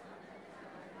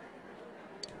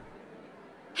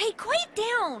 Hey, quiet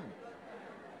down!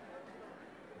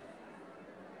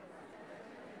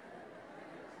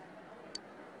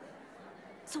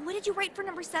 So what did you write for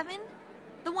number 7?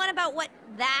 The one about what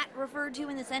that referred to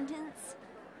in the sentence?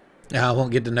 Yeah, I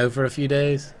won't get to know for a few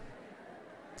days.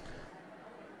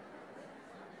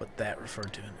 What that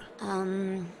referred to.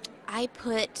 I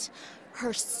put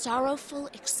her sorrowful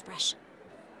expression.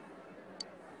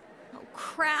 Oh,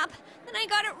 crap. Then I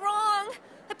got it wrong.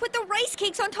 I put the rice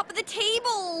cakes on top of the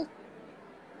table.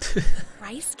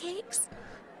 Rice cakes?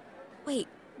 Wait,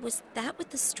 was that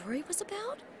what the story was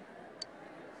about?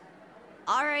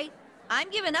 All right,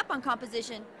 I'm giving up on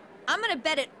composition. I'm gonna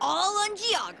bet it all on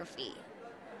geography.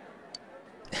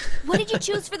 What did you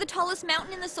choose for the tallest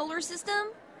mountain in the solar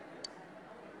system?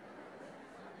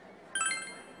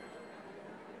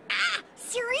 Ah,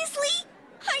 seriously?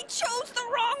 I chose the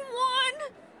wrong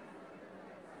one!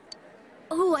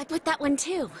 Oh, I put that one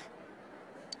too.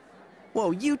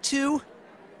 Whoa, you two?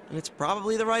 And it's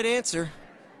probably the right answer.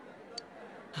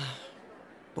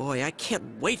 Boy, I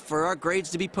can't wait for our grades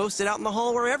to be posted out in the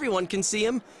hall where everyone can see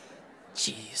them.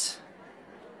 Jeez.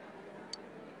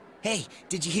 Hey,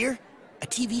 did you hear? A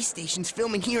TV station's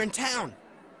filming here in town.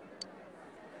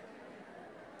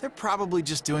 They're probably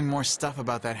just doing more stuff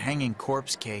about that hanging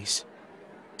corpse case.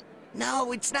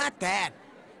 No, it's not that.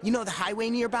 You know the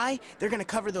highway nearby? They're gonna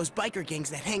cover those biker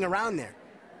gangs that hang around there.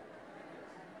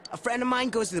 A friend of mine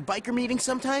goes to the biker meetings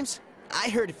sometimes. I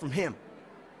heard it from him.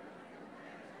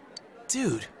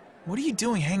 Dude, what are you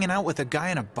doing hanging out with a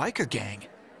guy in a biker gang?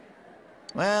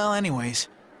 Well, anyways,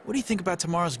 what do you think about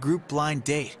tomorrow's group blind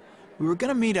date? We were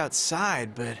gonna meet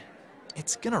outside, but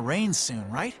it's gonna rain soon,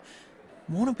 right?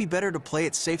 Won't it be better to play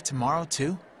it safe tomorrow,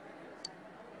 too?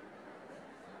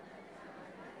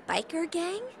 Biker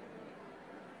gang?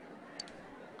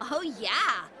 Oh,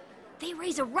 yeah. They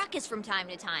raise a ruckus from time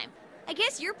to time. I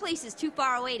guess your place is too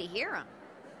far away to hear them.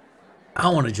 I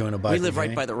want to join a biker We live right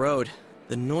gang. by the road.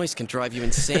 The noise can drive you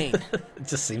insane. It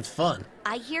just seems fun.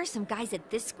 I hear some guys at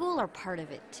this school are part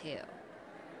of it, too.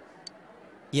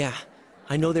 Yeah,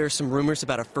 I know there are some rumors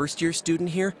about a first-year student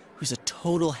here who's a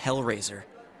total hellraiser.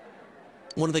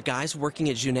 One of the guys working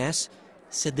at Jeunesse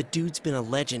said the dude's been a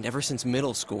legend ever since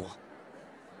middle school.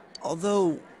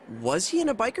 Although, was he in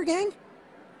a biker gang?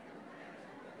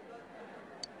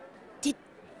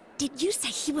 Did you say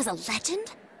he was a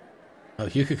legend? Oh,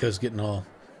 Yukiko's getting all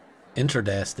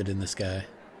interdasted in this guy.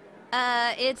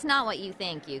 It's not what you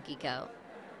think, Yukiko.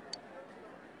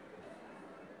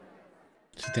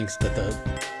 She thinks that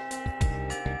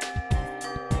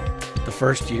the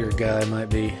first year guy might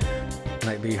be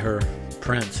her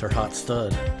prince, her hot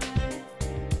stud,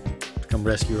 to come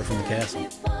rescue her from the castle.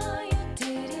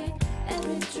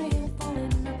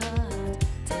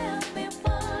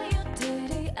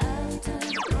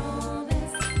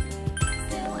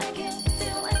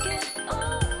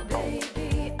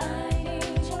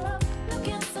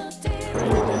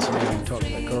 Talking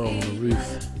to that girl on the roof.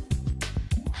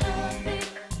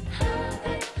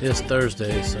 It's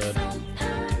Thursday, so I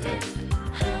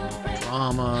have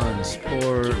drama and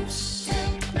sports,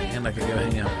 and I could go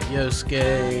hang out with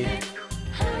Yosuke.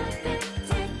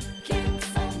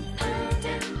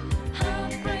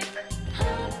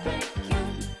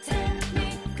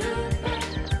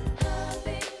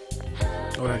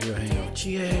 Or I could go hang out with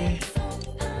GA.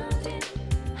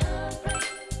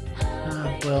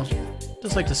 Well,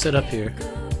 just like to sit up here.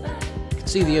 You can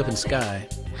see the open sky.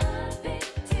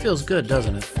 Feels good,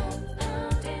 doesn't it?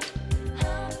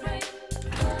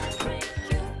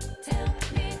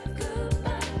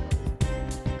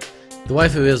 The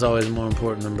waifu is always more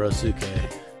important than Brosuke.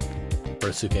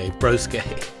 Brosuke.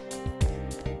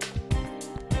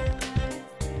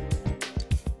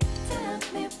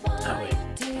 Oh wait,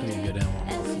 I need to go down one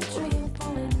more floor.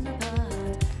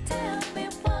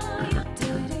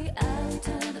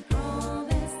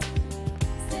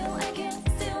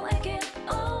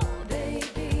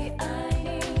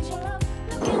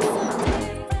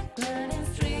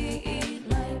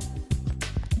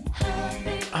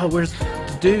 Oh, where's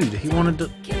the dude? He wanted to...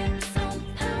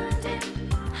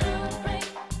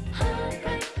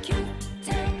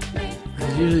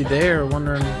 He's usually there,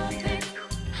 wondering... I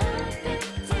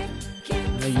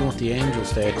know you want the angel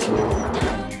statue.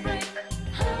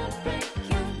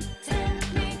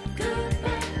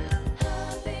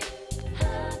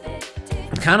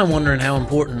 I'm kind of wondering how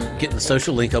important getting the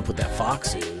social link up with that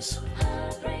fox is.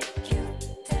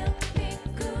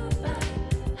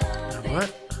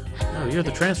 What? No, you're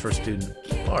the transfer student.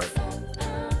 Bart.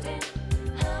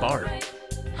 Bart.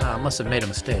 Ah, I must have made a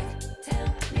mistake.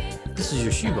 This is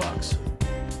your shoebox.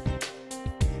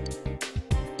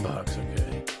 Box,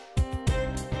 okay.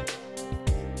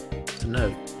 It's a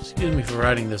note. Excuse me for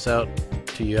writing this out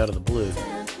to you out of the blue.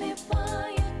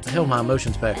 I held my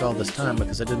emotions back all this time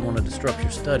because I didn't want to disrupt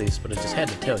your studies, but I just had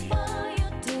to tell you.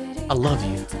 I love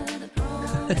you.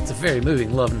 It's a very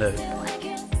moving love note.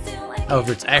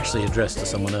 However, it's actually addressed to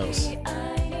someone else.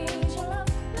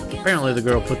 Apparently the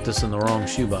girl put this in the wrong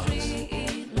shoebox.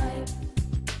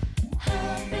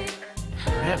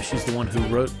 Perhaps she's the one who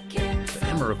wrote the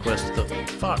Emma request the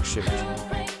fox showed you.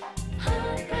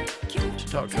 I should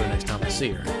talk to her next time I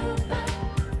see her.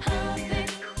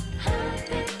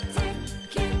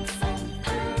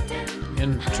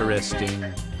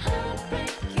 Interesting.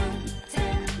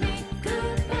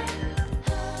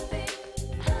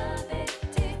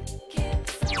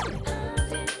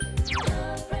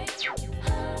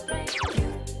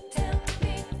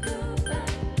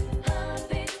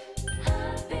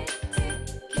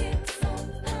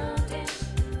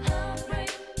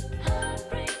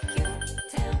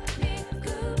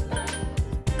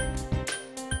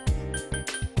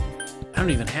 I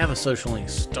don't even have a social link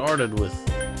started with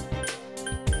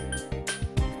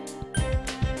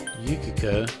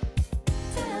Yukiko.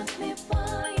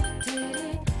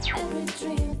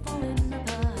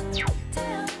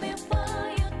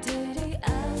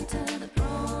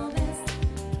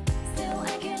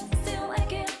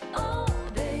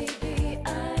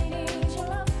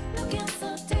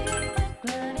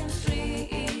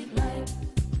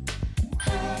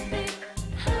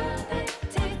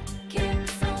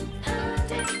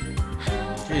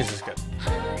 Jesus, got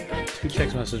 2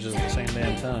 text messages at the same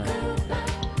damn time.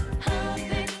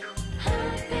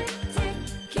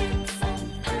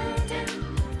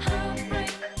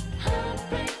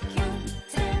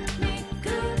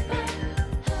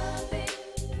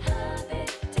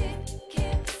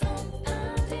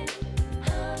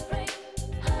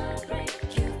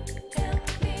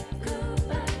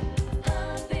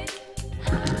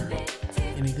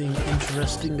 Anything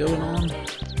interesting going on?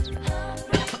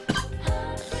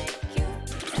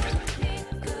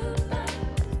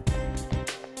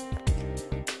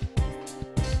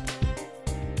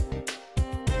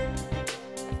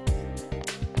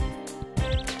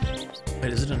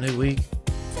 Wait, is it a new week?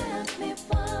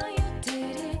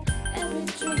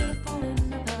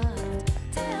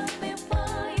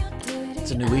 It's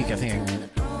a new week. I think I can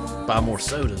buy more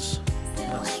sodas.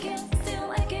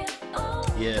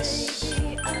 Yes.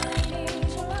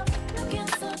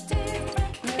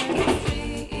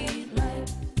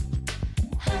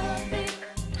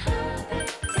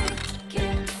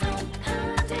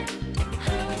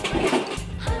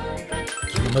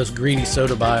 I'm the most greedy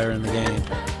soda buyer in the game.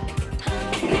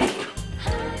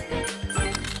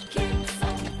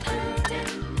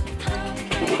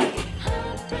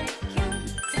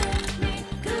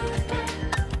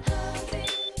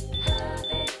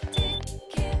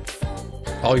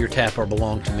 All your tapper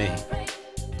belong to me.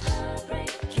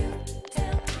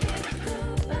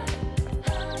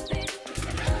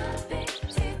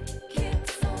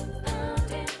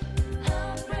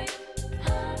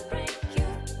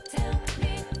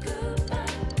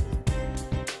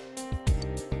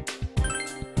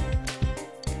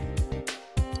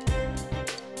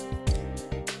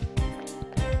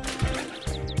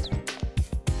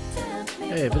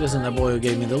 Hey, if it isn't that boy who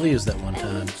gave me the leaves that one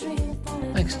time.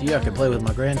 Thanks to you, I can play with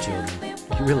my grandchildren.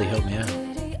 You really helped me out.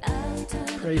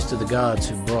 Praise to the gods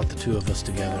who brought the two of us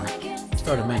together.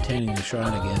 Started maintaining the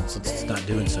shrine again since it's not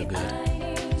doing so good.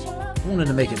 I wanted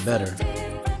to make it better,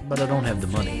 but I don't have the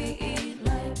money.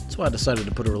 That's why I decided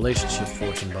to put a relationship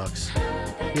fortune box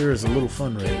here as a little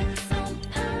fundraiser.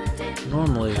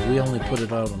 Normally, we only put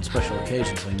it out on special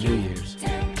occasions like New Year's.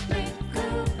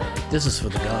 This is for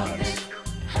the gods.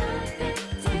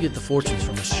 We get the fortunes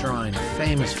from a shrine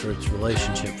famous for its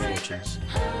relationship fortunes,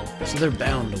 so they're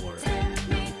bound to work.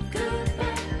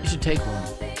 You should take one.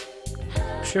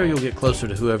 I'm sure you'll get closer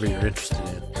to whoever you're interested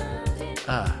in.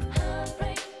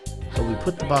 But we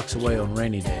put the box away on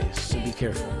rainy days, so be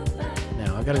careful.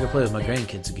 Now, I gotta go play with my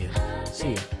grandkids again.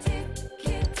 See ya.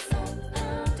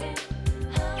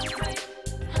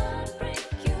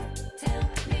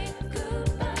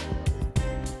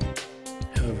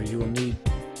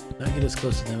 get as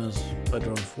close to them as by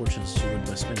drawing fortunes as you would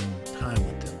by spending time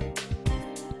with them.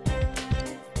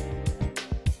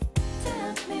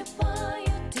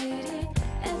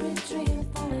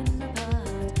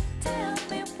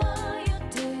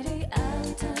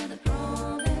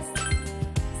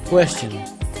 Question: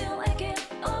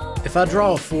 if I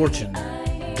draw a fortune,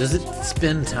 does it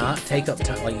spend time, take up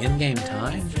time, like in-game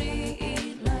time?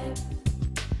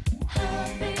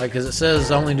 Like, because it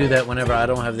says only do that whenever I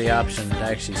don't have the option to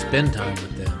actually spend time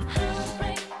with them.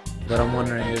 But I'm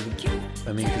wondering,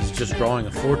 I mean, because it's just drawing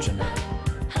a fortune.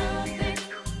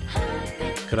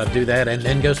 Could I do that and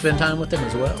then go spend time with them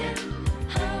as well?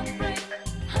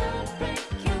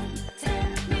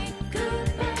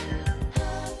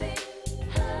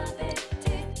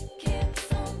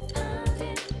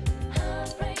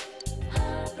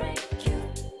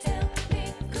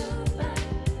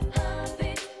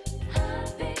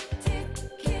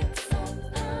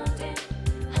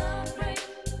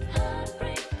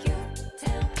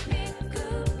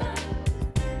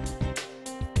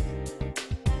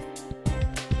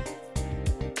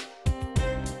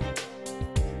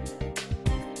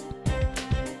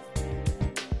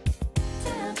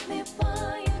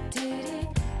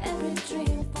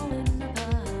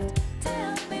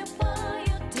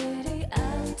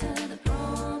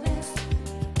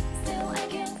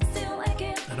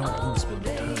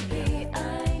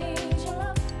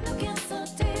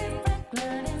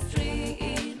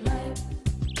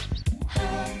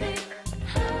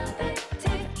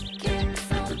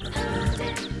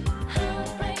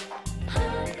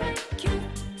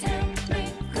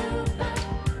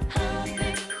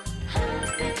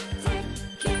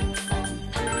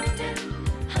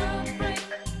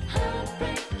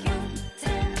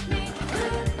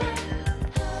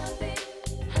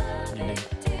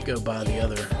 Go buy the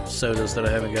other sodas that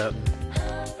I haven't gotten.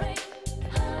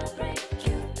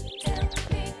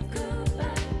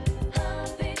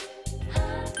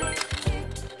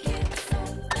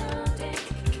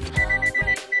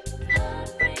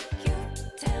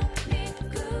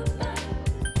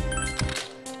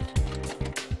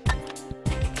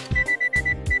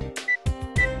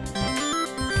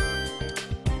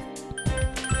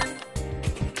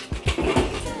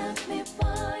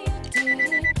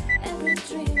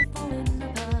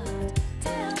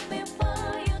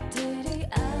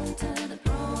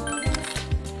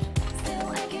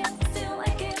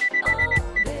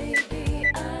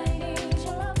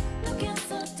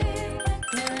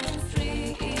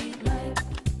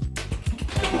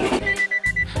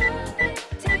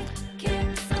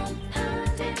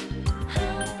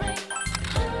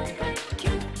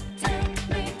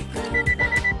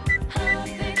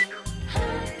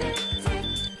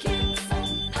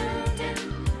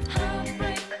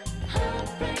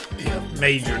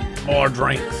 Major more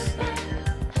drinks.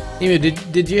 Anyway,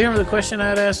 did you hear the question I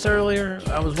had asked earlier?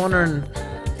 I was wondering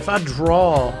if I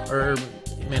draw, or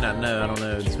you may not know, I don't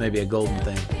know, it's maybe a golden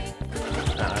thing.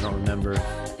 I don't remember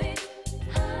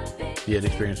if you had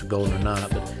experience with golden or not,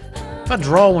 but if I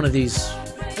draw one of these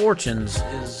fortunes,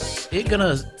 is it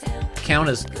gonna count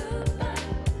as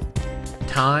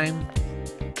time,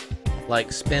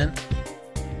 like spent?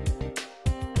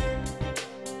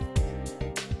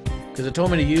 Because it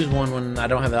told me to use one when I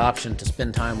don't have the option to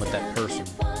spend time with that person.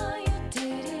 So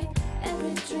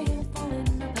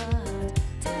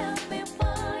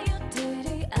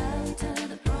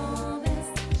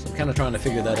I'm kind of trying to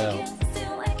figure that out.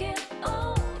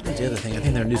 That's the other thing. I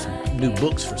think there are some new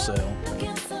books for sale.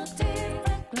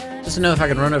 Just to know if I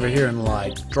can run over here and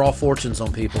like draw fortunes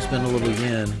on people, spend a little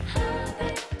yen,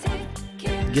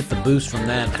 get the boost from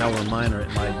that, however minor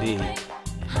it might be,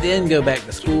 then go back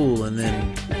to school and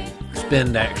then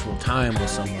spend actual time with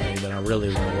somebody that I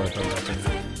really want to work on.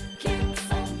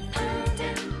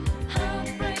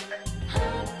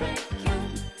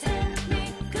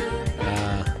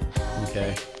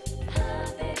 Okay.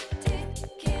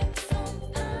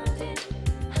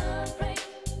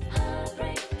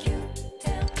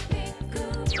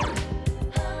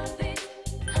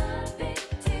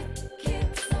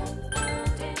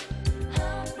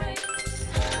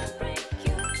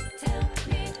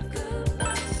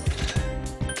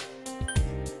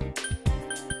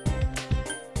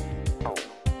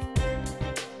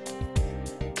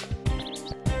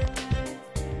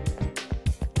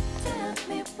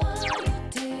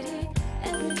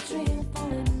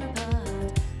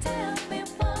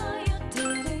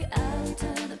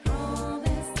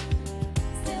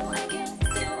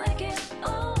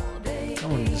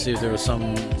 See if there was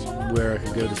somewhere I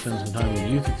could go to spend some time with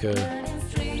Yukiko,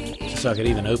 just so I could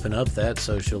even open up that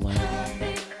social link.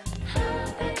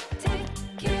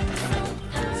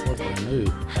 Flip or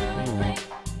move.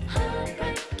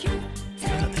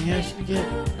 asked you to get?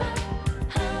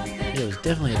 Yeah, it was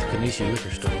definitely at the Kanishi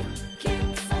liquor store.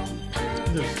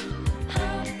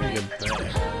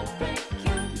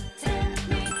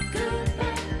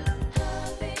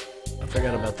 I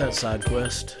forgot about that side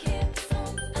quest.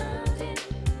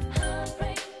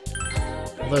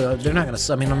 Although they're not gonna.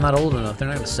 I mean, I'm not old enough. They're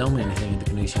not gonna sell me anything at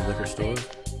the Kanishi liquor store.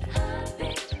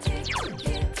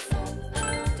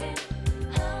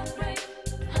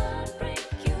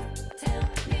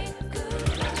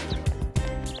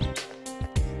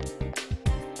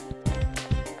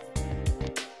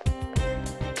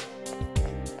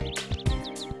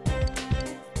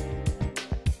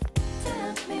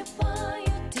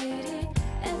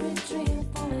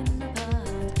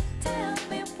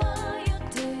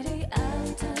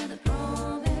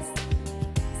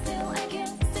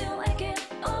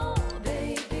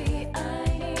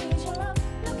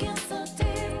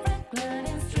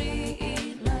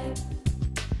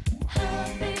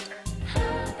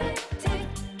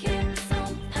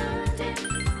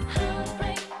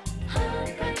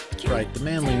 Right, the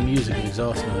manly music and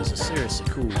exhaust noise is seriously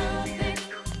cool.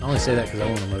 I only say that because I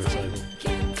own a motorcycle.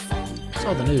 I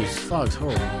saw the news. Fog's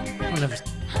horrible. I don't ever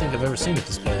think I've ever seen it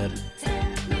this bad.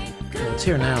 Well, it's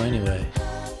here now anyway.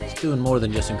 It's doing more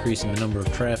than just increasing the number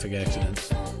of traffic accidents.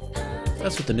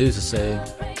 That's what the news is saying.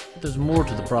 But there's more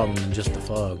to the problem than just the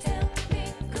fog.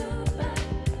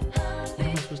 What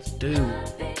am I supposed to do?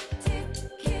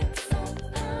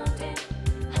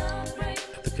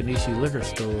 At the Kanishi liquor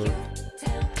store.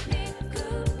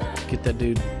 Get that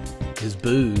dude his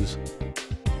booze.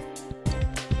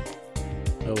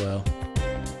 Oh well.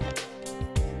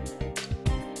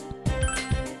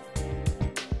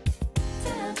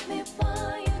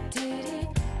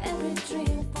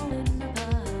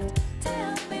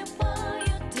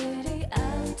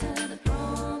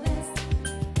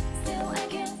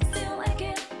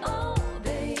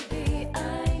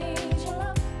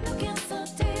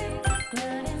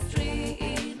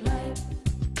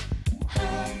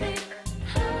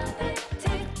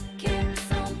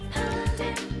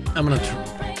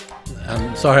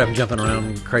 I'm sorry I'm jumping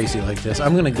around crazy like this.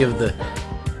 I'm gonna give the...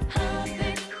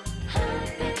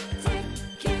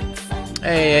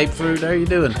 Hey, Ape Fruit, how you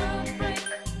doing?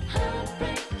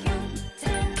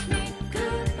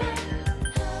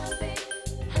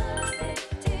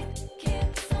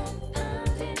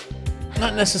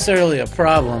 Not necessarily a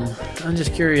problem. I'm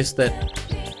just curious that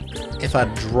if I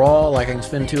draw, like I can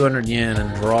spend 200 yen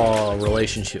and draw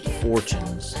relationship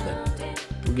fortunes, that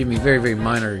will give me very, very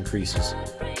minor increases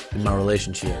in my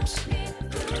relationships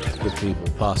with people,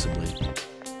 possibly.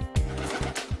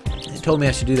 They told me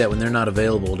I should do that when they're not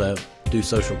available to do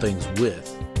social things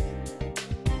with.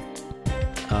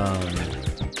 I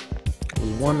was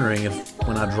wondering if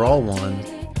when I draw one,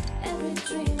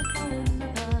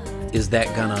 is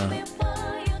that gonna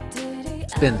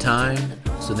spend time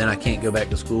so then I can't go back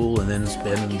to school and then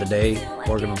spend the day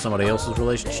working on somebody else's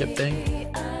relationship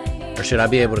thing? Or should I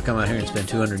be able to come out here and spend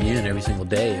 200 yen every single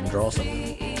day and draw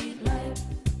something?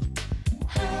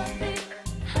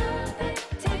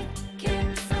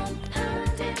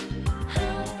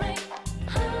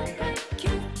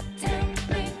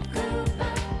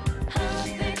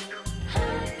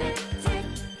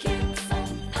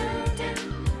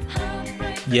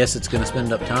 Yes, it's going to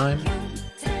spend up time,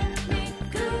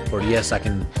 or yes, I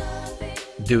can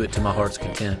do it to my heart's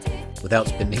content without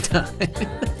spending time.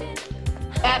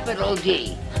 Capital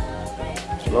G.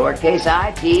 Lowercase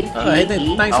I, T, Oh, hey,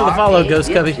 thanks for the follow,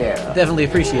 Ghost Cubby. Definitely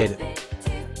appreciate it.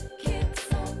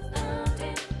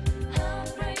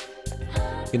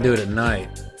 You can do it at night.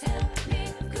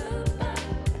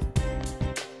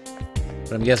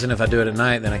 But I'm guessing if I do it at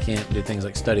night, then I can't do things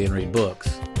like study and read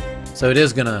books. So it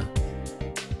is going to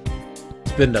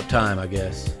spend up time, I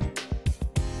guess.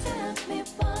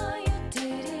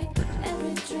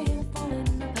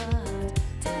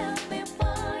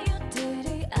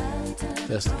 If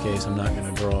that's the case, I'm not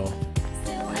going to draw.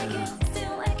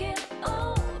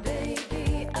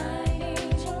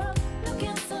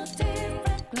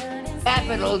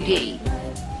 Capital G.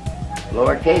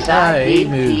 Lowercase I, T, T,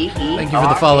 E, thank you for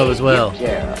the follow as well.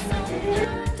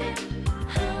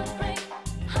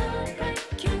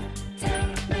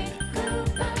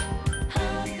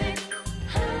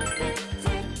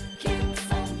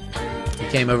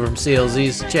 Came over from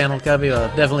CLZ's channel, Cubby.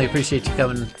 Definitely appreciate you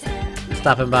coming,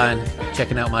 stopping by and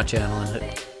checking out my channel, and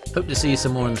hope to see you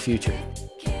some more in the future.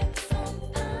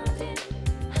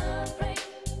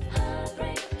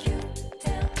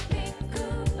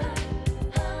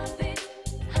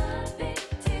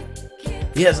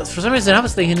 Yes, for some reason I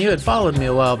was thinking you had followed me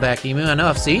a while back, Emu. I know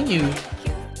I've seen you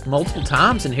multiple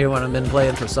times in here when I've been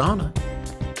playing Persona.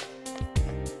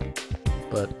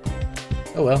 But,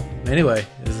 oh well. Anyway,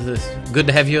 it's good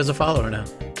to have you as a follower now.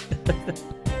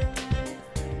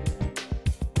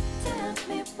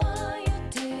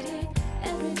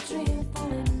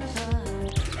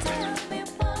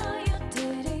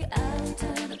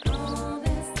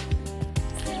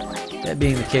 That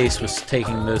being the case with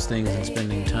taking those things and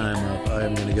spending time up, I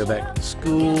am going to go back to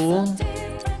school.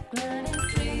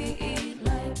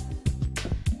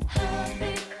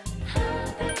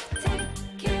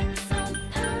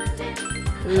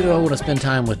 Who do I want to spend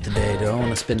time with today? Do I want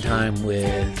to spend time with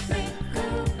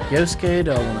Yosuke?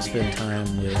 Do I want to spend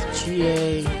time with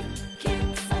Chie?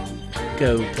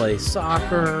 Go play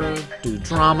soccer? Do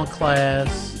drama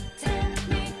class?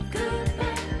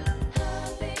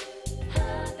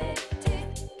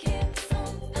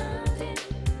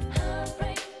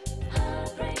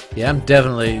 Yeah, I'm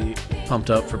definitely pumped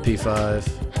up for P5.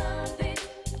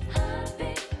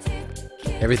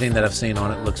 Everything that I've seen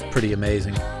on it looks pretty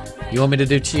amazing. You want me to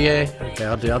do Chie? Okay,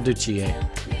 I'll do Chie.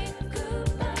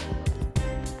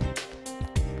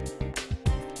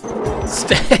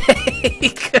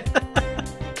 Steak!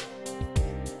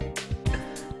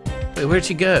 Wait, where'd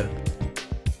she go?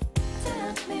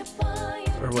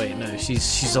 Or wait, no,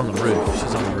 she's on the roof.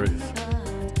 She's on the roof.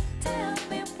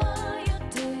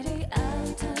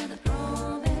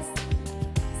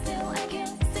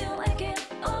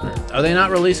 Are they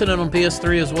not releasing it on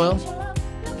PS3 as well?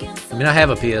 I mean, I have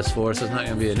a PS4, so it's not going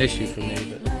to be an issue for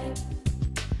me, but...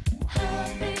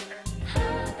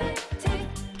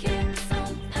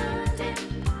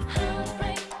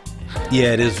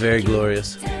 Yeah, it is very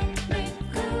glorious.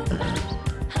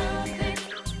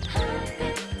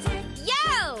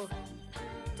 Yo!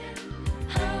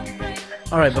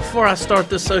 Alright, before I start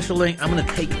this social link, I'm going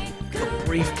to take a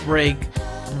brief break.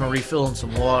 I'm going to refill in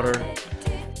some water.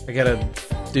 I got to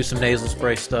do some nasal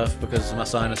spray stuff because of my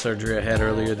sinus surgery I had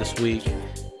earlier this week.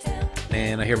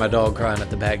 And I hear my dog crying at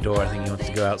the back door. I think he wants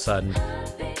to go outside and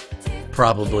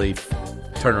probably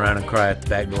turn around and cry at the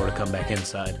back door to come back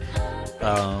inside.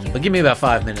 But give me about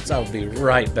 5 minutes. I'll be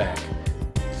right back.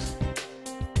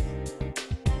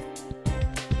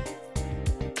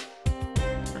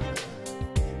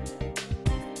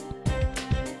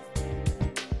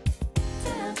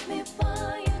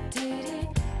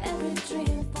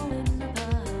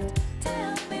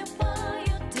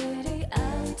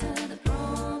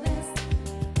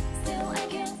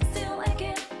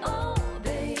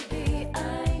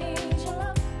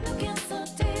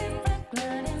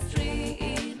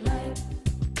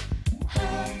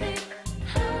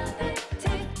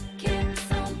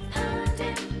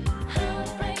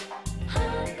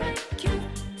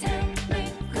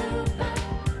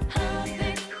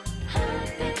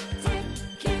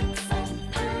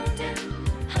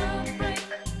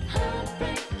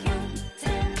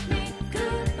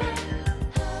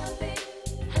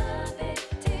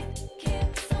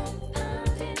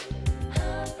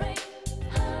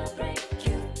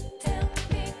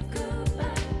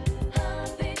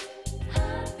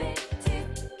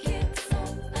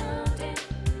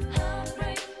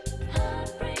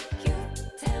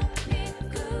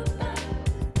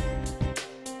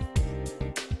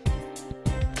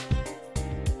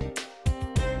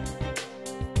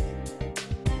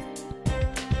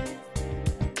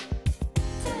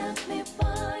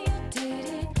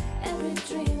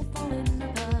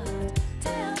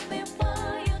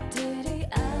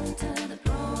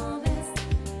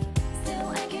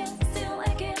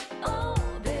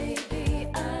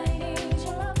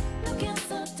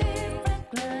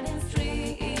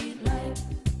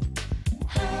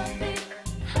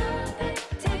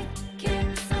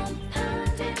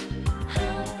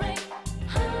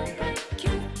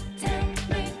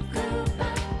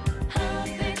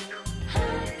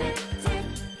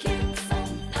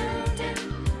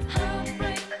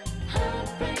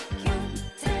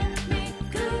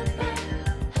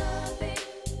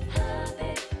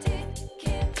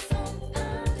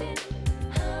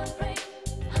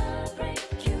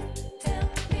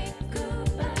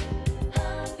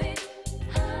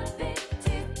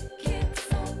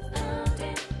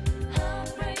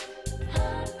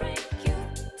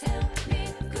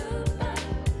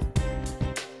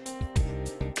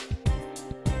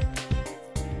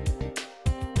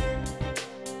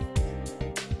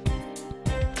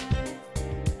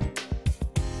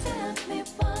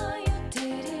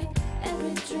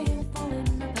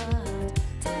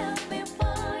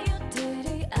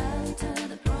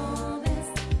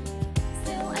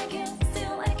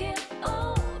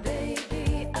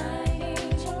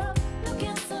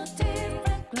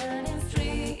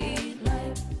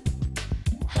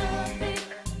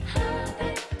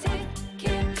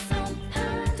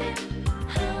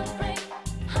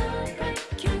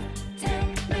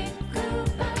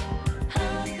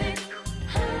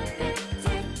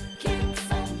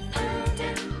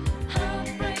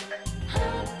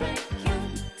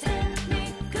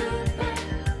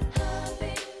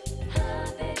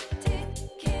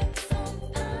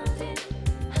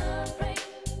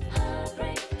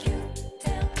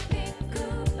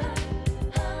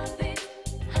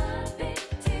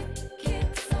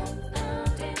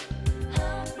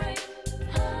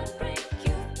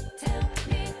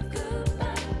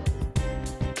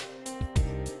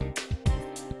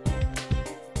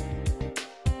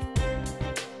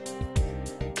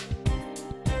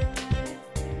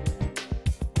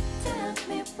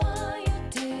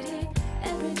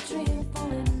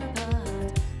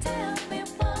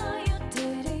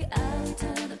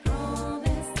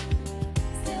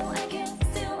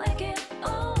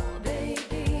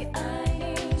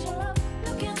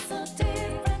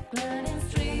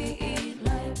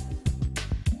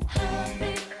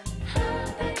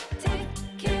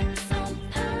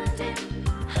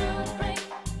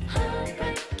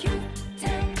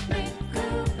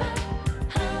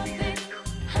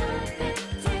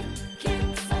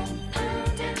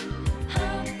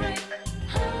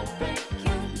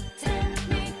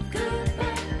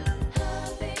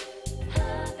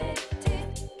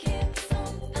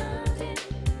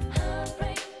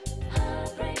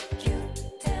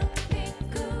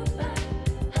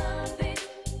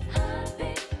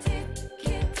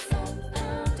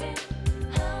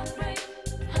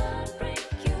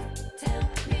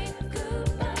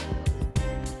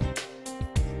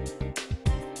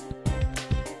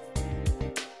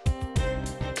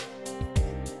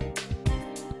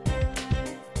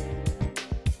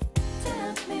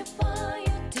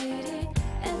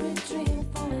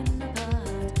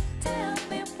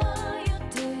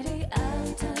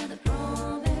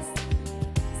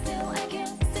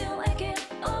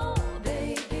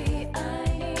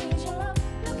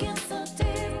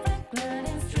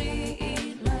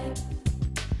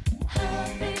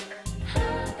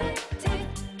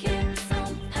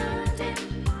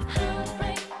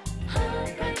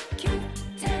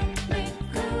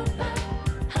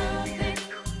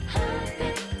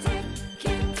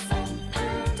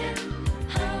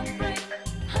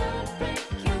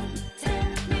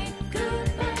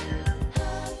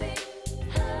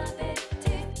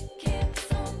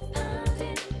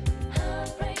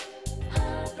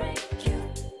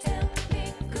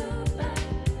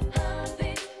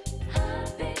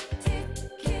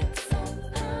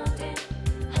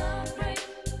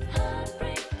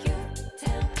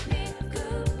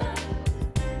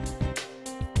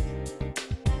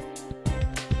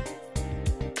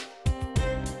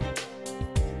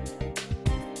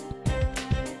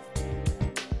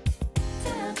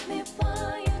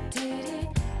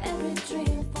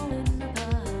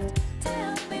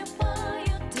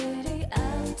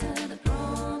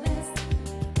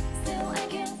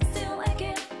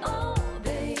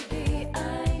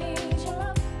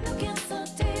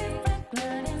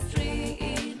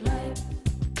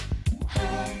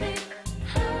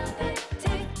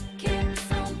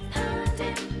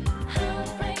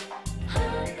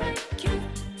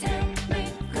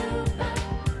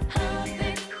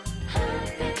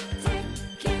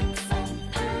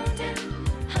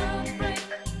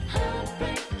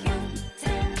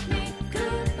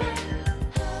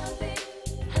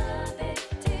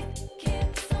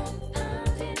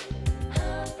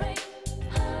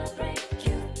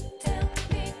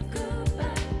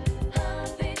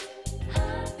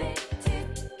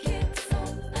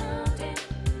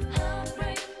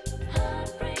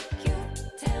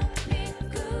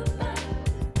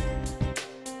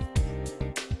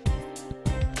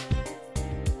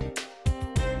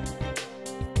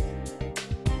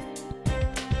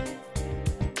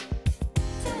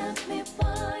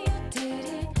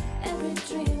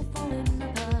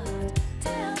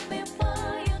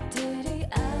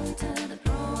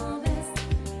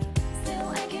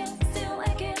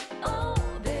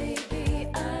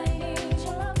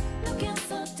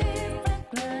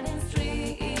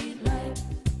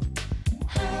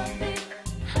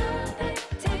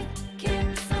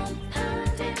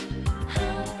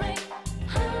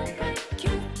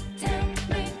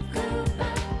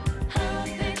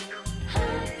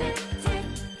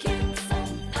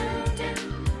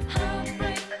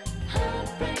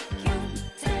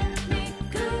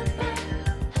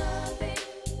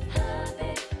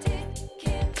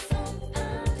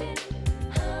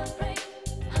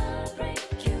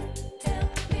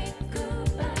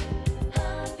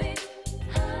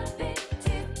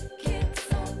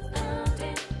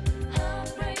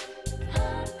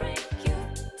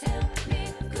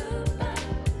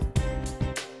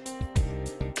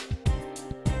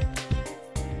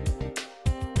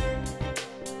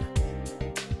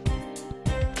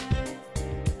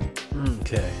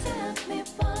 Okay.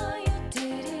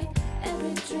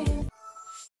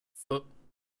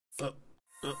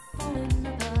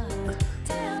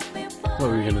 What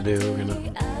are we gonna do? We're gonna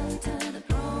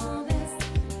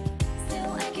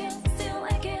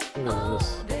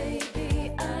this.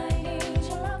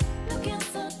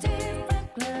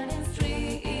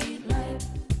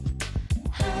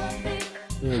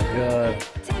 Oh God.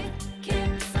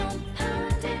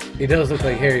 He does look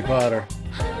like Harry Potter.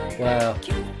 Wow.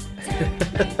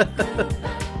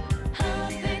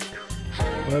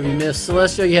 What have you missed?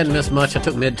 Celestial, you hadn't missed much. I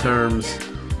took midterms,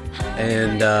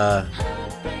 and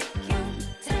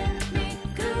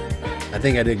I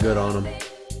think I did good on them.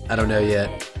 I don't know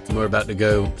yet. We're about to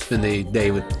go spend the day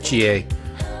with Chie,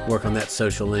 work on that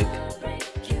social link.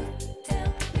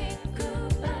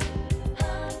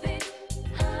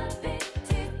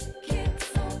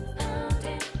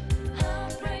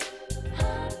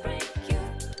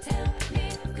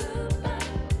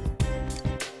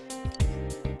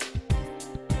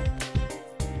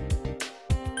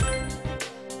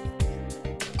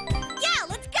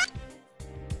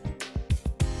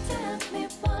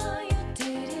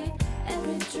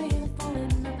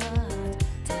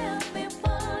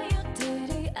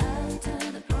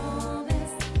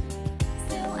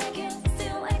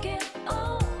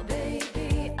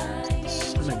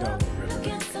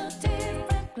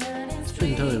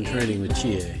 Spend time training with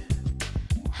Chie.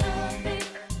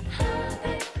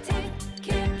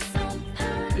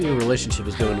 Your relationship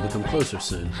is going to become closer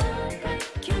soon.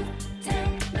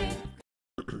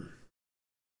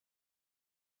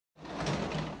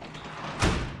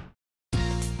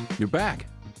 You're back.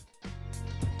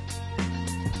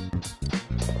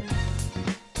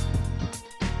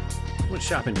 Went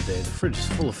shopping today. The fridge is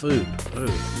full of food. Oh.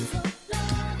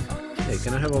 Hey,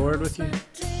 can I have a word with you?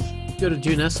 Go to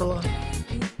Juness a lot?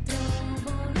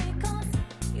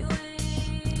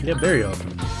 Yeah, very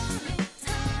often.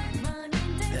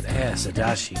 That ass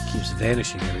Adachi keeps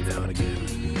vanishing every now and again.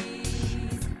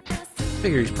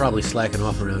 Figure he's probably slacking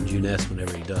off around Juness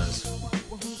whenever he does.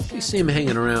 If you see him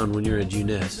hanging around when you're at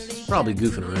Juness, he's probably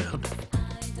goofing around.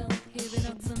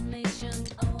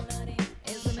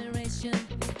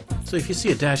 So if you see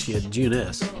Adachi at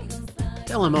Juness,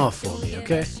 tell him off for me,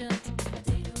 okay?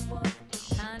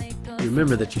 You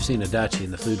remember that you've seen Adachi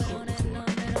in the food court before.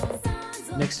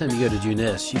 Next time you go to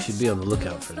Juness, you should be on the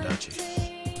lookout for Adachi.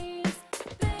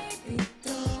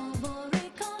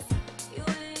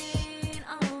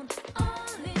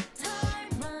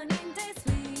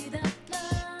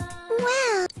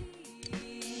 Well,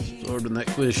 Absorbed in that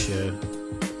quiz show.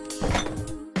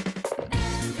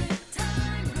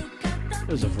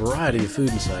 There's a variety of food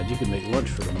inside. You can make lunch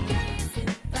for tomorrow.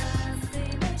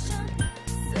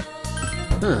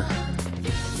 Huh.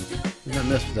 I'm not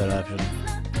messed with that option.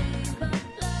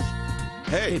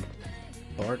 Hey,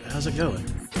 Bart, how's it going?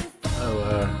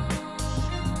 Oh,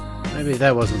 maybe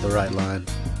that wasn't the right line.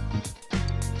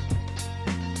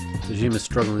 Kojima's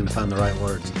struggling to find the right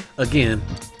words. Again,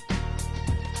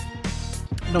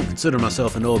 I don't consider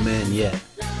myself an old man yet.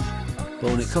 But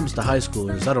when it comes to high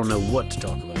schoolers, I don't know what to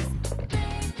talk about.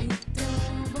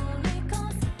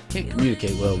 Can't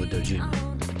communicate well with Dojima.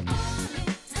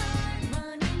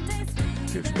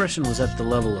 Your expression was at the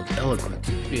level of eloquence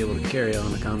to be able to carry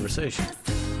on a conversation.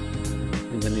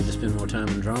 I think I need to spend more time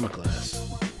in drama class.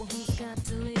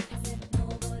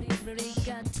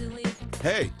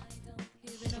 hey,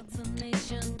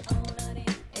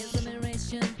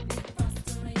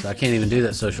 So I can't even do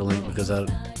that social link because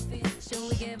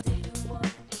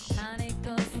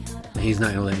he's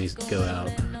not gonna let me go out.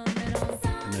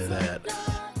 I know that.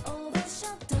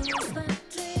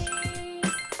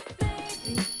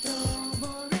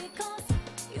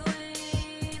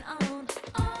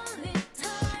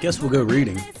 Guess we'll go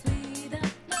reading.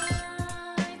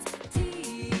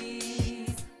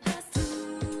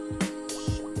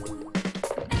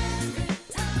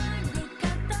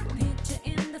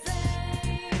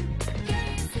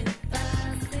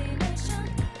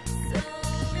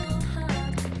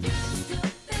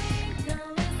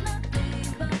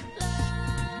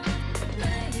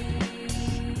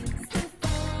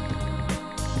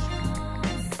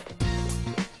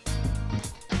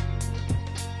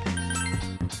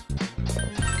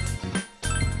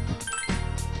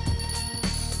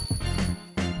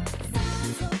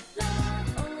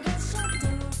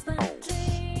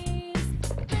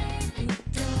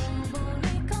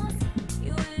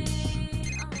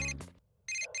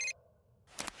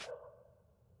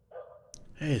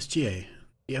 Hey, it's Chie. Do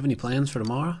you have any plans for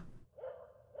tomorrow?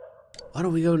 Why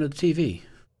don't we go into the TV?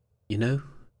 You know,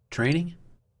 training?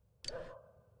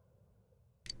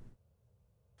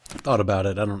 Thought about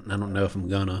it. I don't know if I'm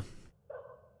gonna.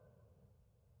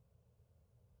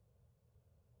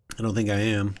 I don't think I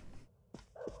am.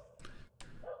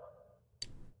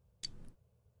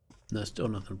 No, still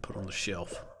nothing to put on the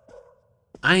shelf.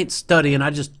 I ain't studying. I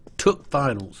just took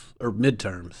finals or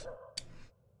midterms.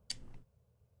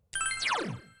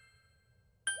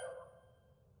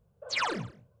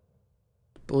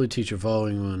 Bully teacher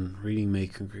following one. Reading may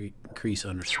increase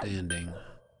understanding.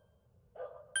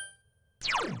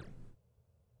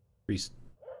 Increase.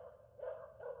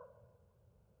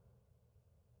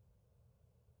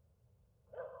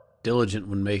 Diligent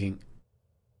when making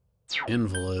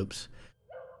envelopes.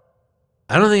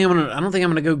 I don't think I'm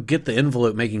gonna go get the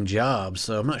envelope making job,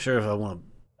 so I'm not sure if I want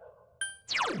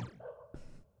to.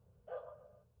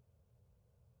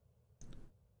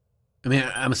 I mean,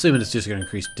 I'm assuming it's just gonna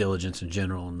increase diligence in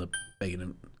general and the making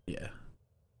them. Yeah.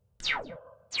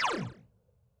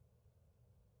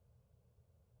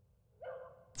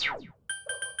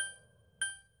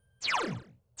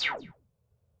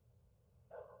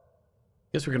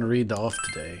 Guess we're gonna read the off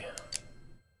today.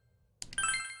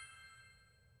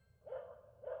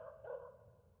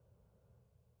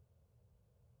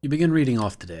 You begin reading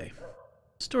off today.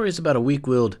 The story is about a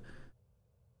weak-willed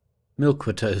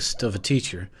milquetoast of a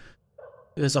teacher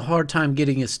who has a hard time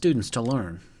getting his students to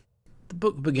learn. The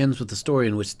book begins with a story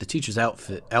in which the teacher's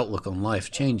outlook on life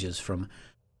changes from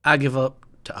 "I give up"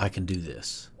 to "I can do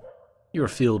this." You are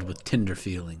filled with tender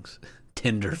feelings.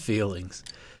 Tender feelings.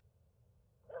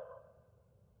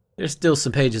 There's still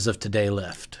some pages of today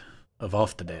left. Of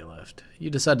off today left. You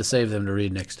decide to save them to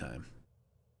read next time.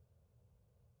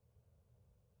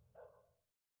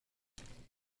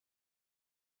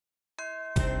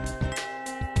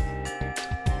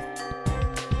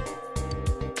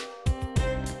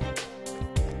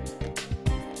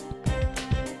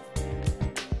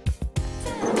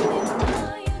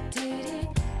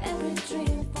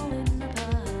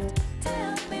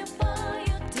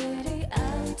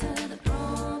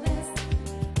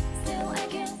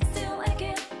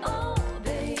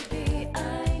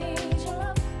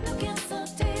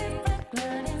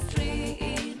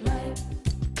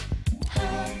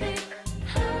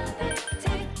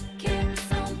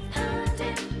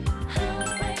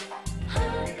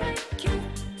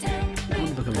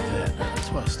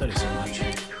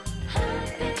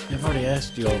 I've already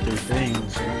asked you all 3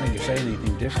 things. I don't think you're saying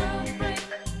anything different.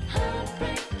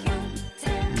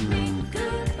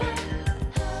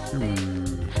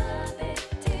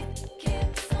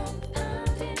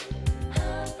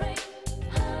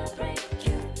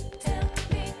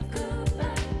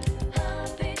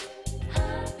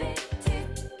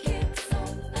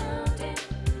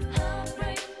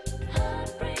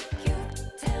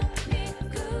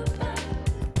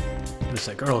 It's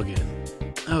that girl again.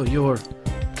 Oh, you're...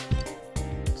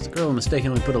 It's the girl who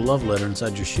mistakenly put a love letter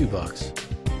inside your shoebox.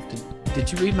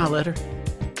 Did you read my letter?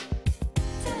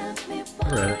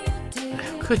 Alright.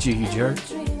 How could you, you jerk?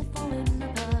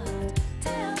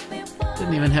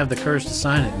 Didn't even have the courage to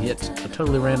sign it, and yet a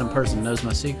totally random person knows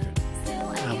my secret.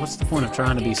 What's the point of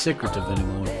trying to be secretive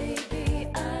anymore?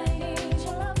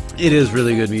 It is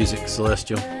really good music,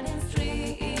 Celestial.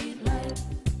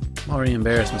 I'm already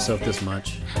embarrassed myself this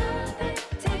much.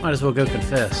 Might as well go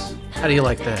confess. How do you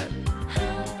like that?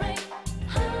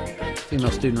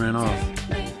 Female student ran off.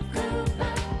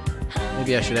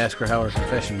 Maybe I should ask her how her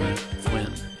confession went.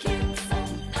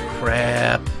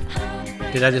 Crap.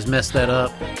 Did I just mess that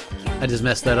up? I just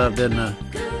messed that up, didn't I?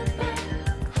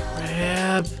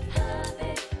 Crap.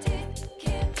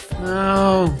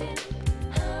 No.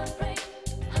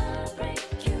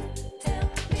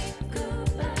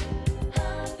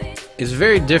 It's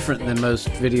very different than most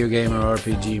video game or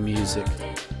RPG music,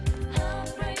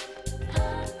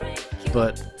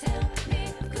 but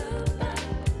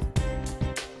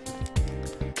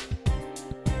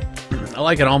I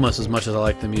like it almost as much as I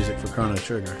like the music for Chrono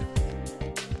Trigger.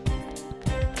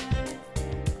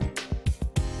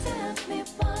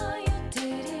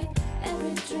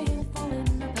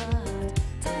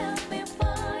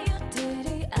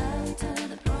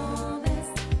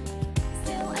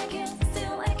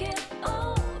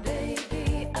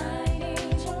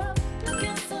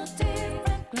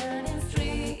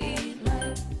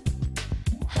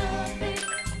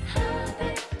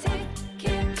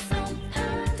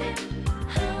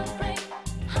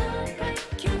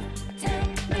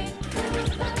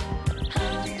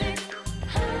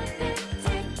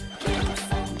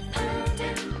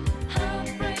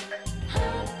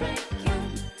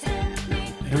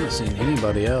 I haven't seen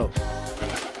anybody else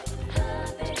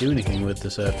do anything with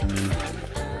this afternoon.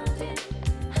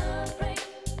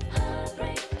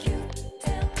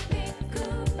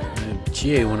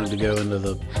 Chie wanted to go into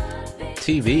the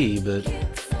TV, but...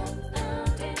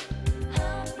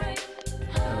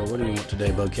 Oh, what do you want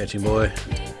today, bug catching boy?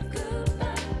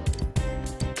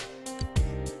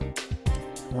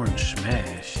 Orange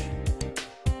Smash.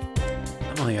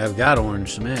 I don't think I've got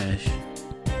Orange Smash.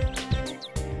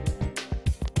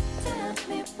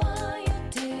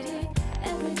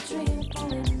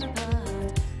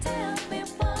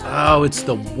 Oh, it's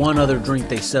the one other drink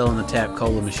they sell in the Tap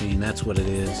Cola machine. That's what it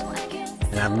is.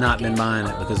 And I've not been buying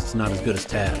it because it's not as good as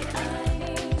Tap.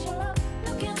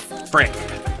 Frick.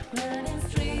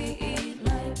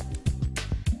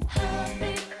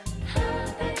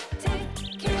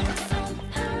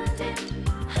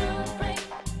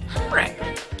 Frick.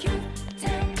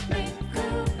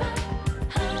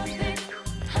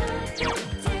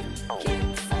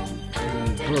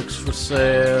 Books for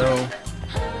sale.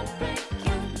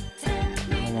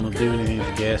 Do anything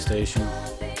at the gas station.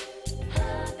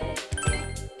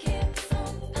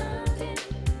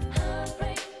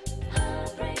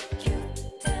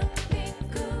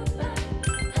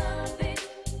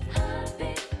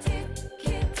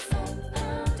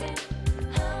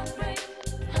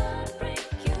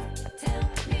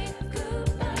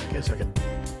 I guess I could.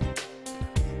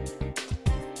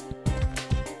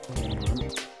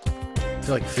 I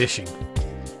feel like fishing.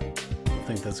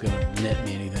 I think that's gonna net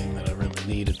me anything that I really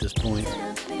need at this point.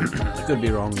 I could be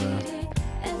wrong though.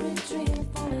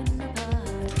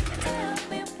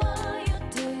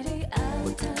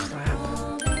 What the crap?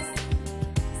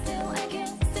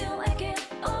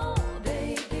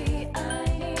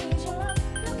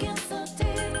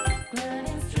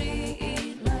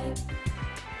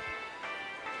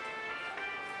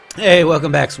 Hey,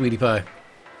 welcome back, sweetie pie.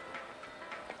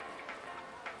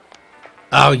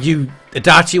 Oh, you,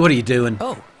 Adachi, what are you doing?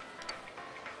 Oh.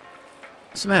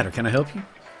 What's the matter? Can I help you?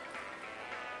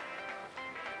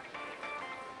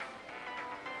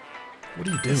 What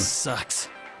are you doing? This sucks.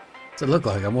 What's it look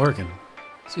like? I'm working.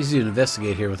 It's easy to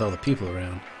investigate here with all the people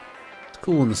around. It's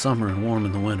cool in the summer and warm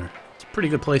in the winter. It's a pretty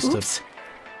good place to...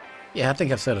 Yeah, I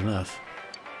think I've said enough.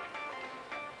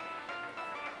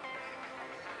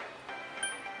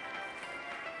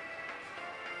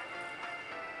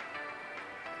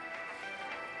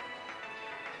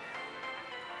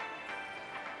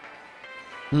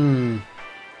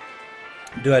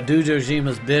 Do I do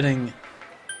Jojima's bidding?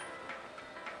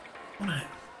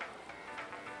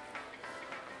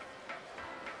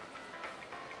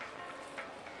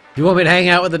 You want me to hang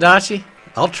out with Adachi?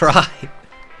 I'll try.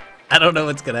 I don't know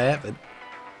what's gonna happen.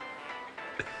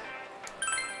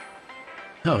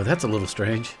 Oh, that's a little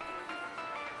strange.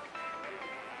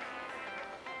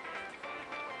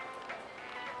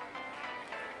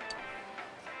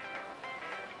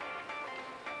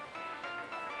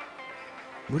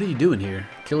 What are you doing here?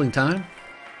 Killing time?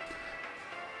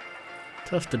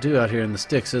 Tough to do out here in the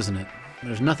sticks, isn't it?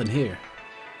 There's nothing here.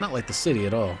 Not like the city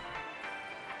at all.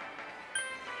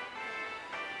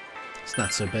 It's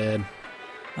not so bad.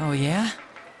 Oh, yeah?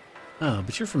 Oh,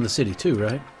 but you're from the city too,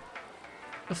 right?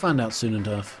 You'll find out soon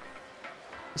enough.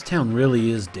 This town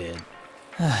really is dead.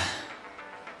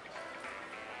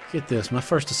 Get this, my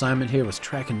first assignment here was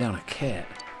tracking down a cat.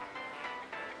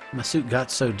 My suit got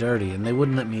so dirty, and they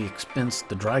wouldn't let me expense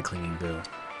the dry cleaning bill.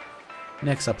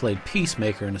 Next, I played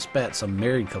peacemaker in a spat some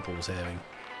married couple was having.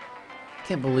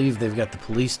 Can't believe they've got the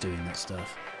police doing that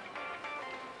stuff.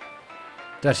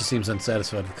 Dashi seems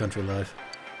unsatisfied with country life.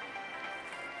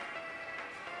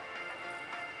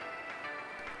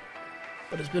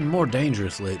 But it's been more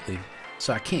dangerous lately,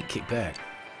 so I can't kick back.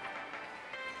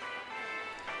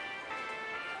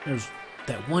 There's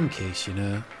that one case, you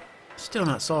know, still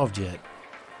not solved yet.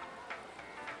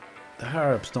 The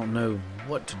higher-ups don't know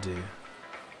what to do.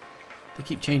 They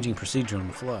keep changing procedure on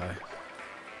the fly.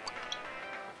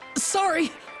 Sorry!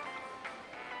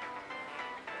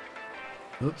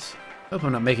 Oops. Hope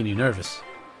I'm not making you nervous.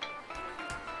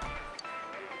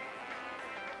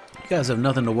 You guys have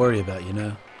nothing to worry about, you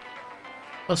know.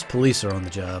 Us police are on the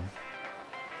job.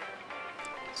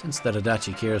 Since that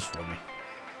Adachi cares for me.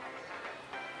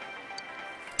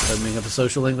 Opening up a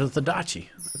social link with Adachi.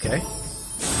 Okay.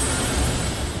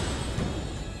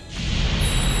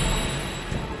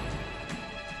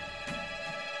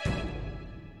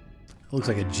 Looks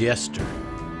like a jester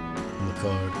on the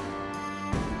card.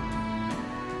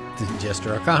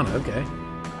 Jester Arcana, okay.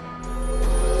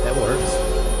 That works.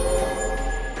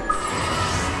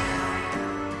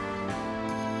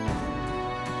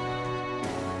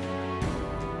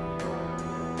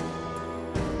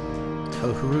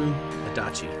 Tohuru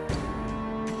Adachi.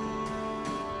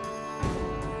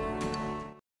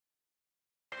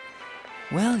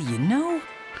 Well, you know...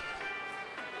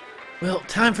 Well,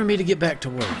 time for me to get back to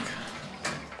work.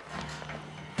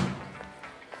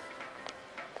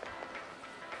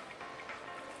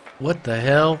 What the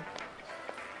hell?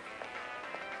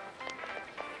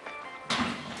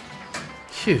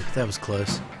 Phew, that was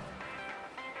close.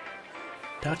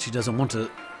 Dachi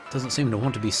doesn't seem to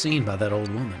want to be seen by that old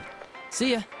woman.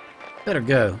 See ya. Better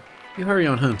go. You hurry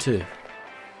on home too.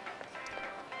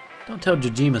 Don't tell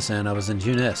Jojima-san I was in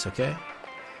Junes, okay?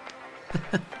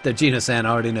 That Gina-san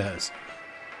already knows.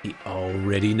 He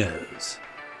already knows.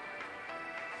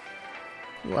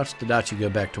 He watched Tadachi go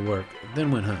back to work, then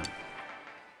went home.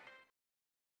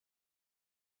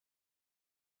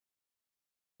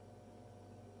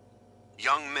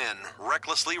 Young men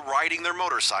recklessly riding their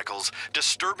motorcycles,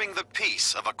 disturbing the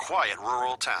peace of a quiet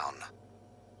rural town.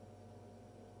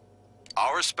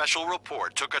 Our special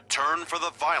report took a turn for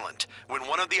the violent when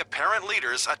one of the apparent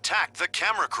leaders attacked the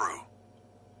camera crew.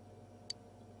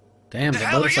 Damn, the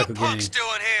motorcycle gang. doing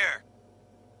here?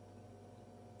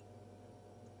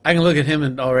 I can look at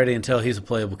him already and tell he's a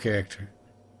playable character.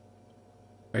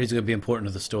 Or he's going to be important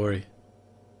to the story.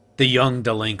 The young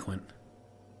delinquent.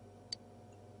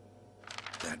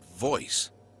 That voice.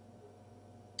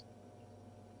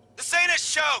 This ain't a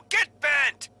show! Get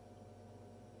bent!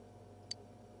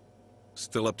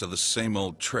 Still up to the same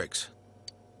old tricks.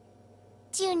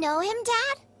 Do you know him,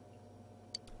 Dad?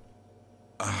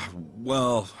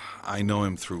 Well, I know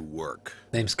him through work.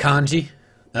 Name's Kanji.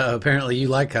 Apparently you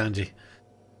like Kanji.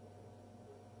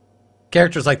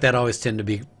 Characters like that always tend to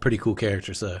be pretty cool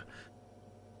characters, though.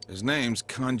 His name's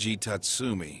Kanji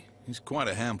Tatsumi. He's quite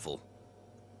a handful.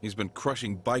 He's been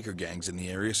crushing biker gangs in the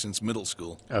area since middle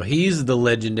school. Oh, he's the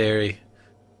legendary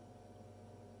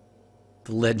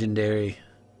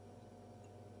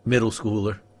middle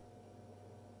schooler.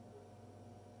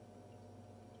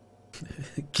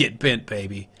 Get bent,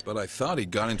 baby. But I thought he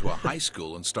got into a high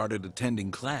school and started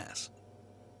attending class.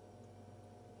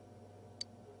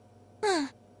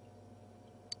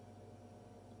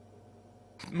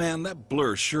 Man, that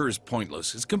blur sure is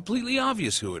pointless. It's completely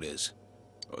obvious who it is.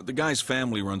 The guy's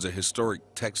family runs a historic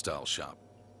textile shop.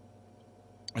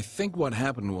 I think what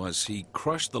happened was he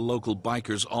crushed the local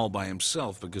bikers all by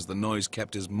himself because the noise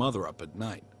kept his mother up at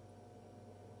night.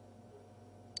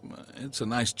 It's a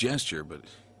nice gesture, but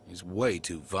he's way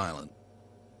too violent.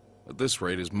 At this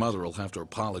rate, his mother will have to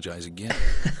apologize again.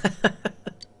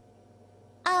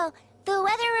 Oh, the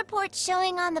weather report's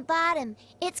showing on the bottom.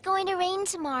 It's going to rain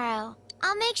tomorrow.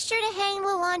 I'll make sure to hang the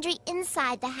laundry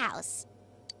inside the house.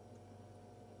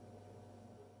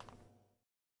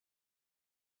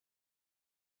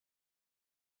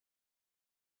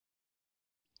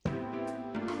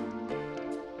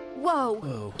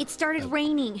 Whoa. It started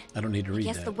raining. I don't need to read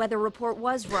Guess that. the weather report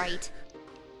was right.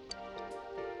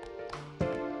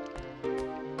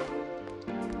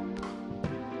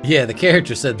 Yeah, the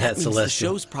character said that, means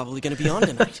Celestial. the show's probably going to be on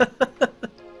tonight.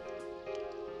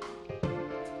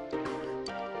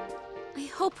 I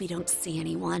hope we don't see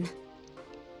anyone.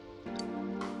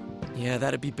 Yeah,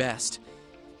 that'd be best.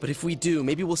 But if we do,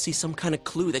 maybe we'll see some kind of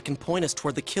clue that can point us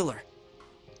toward the killer.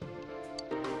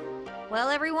 Well,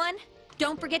 everyone,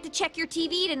 don't forget to check your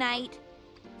TV tonight.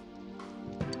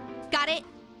 Got it?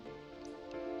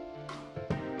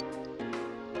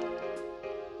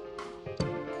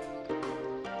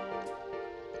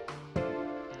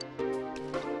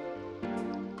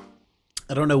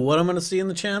 I don't know what I'm going to see in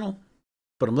the channel,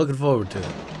 but I'm looking forward to it.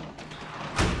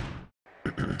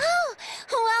 Oh,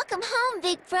 welcome home,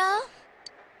 big bro.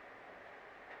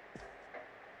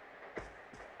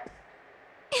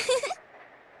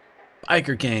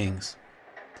 Biker gangs.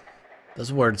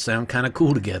 Those words sound kind of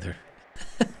cool together.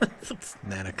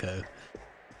 Nanako.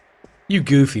 You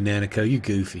goofy, Nanako. You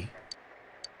goofy.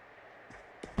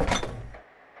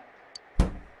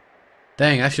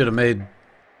 Dang, I should have made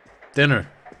dinner.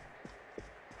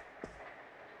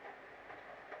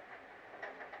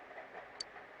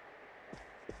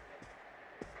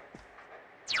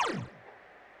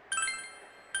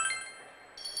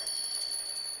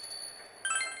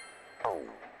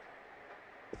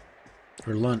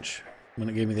 For lunch, when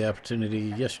it gave me the opportunity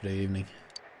yesterday evening.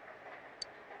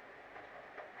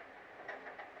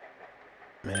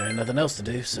 I mean, there ain't nothing else to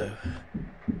do, so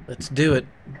let's do it.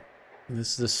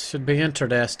 This should be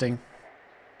interesting.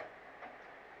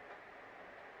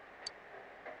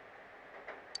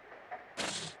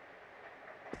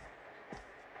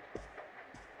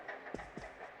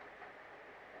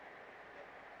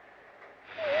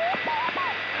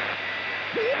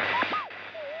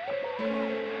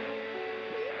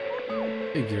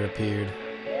 Figure appeared.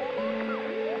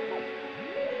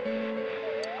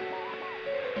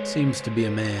 Seems to be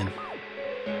a man.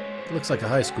 Looks like a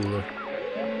high schooler.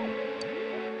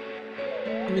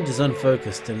 Image is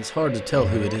unfocused and it's hard to tell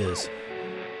who it is.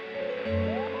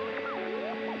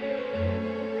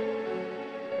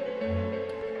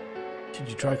 Should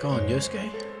you try calling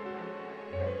Yosuke?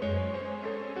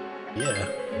 Yeah.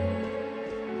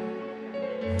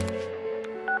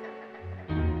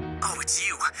 Oh, it's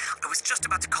you. I was just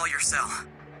about to call your cell.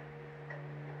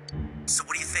 So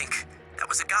what do you think? That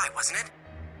was a guy, wasn't it?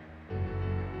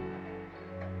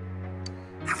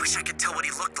 I wish I could tell what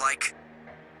he looked like.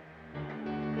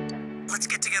 Let's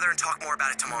get together and talk more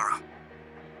about it tomorrow.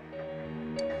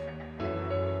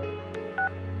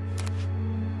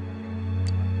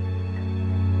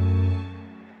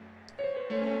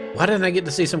 Why didn't I get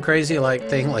to see some crazy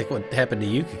thing like what happened to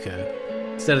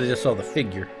Yukiko? Instead I just saw the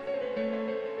figure.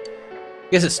 I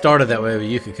guess it started that way with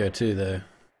Yukiko too, though.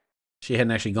 She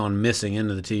hadn't actually gone missing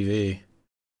into the TV.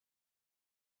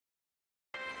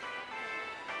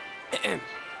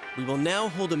 We will now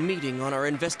hold a meeting on our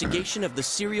investigation of the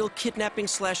serial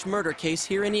kidnapping/murder case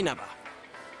here in Inaba.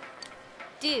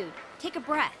 Dude, take a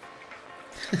breath.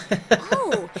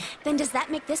 Oh, then does that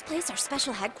make this place our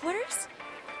special headquarters?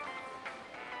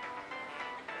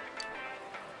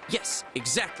 Yes,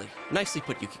 exactly. Nicely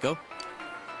put, Yukiko.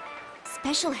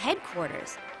 Special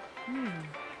headquarters?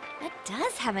 That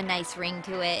does have a nice ring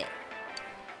to it.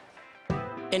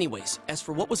 Anyways, as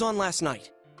for what was on last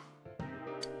night,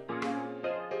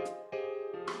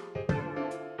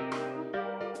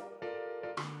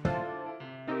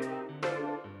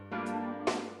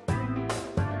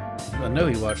 I know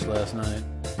he watched last night.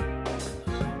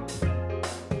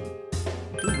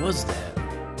 Who was that?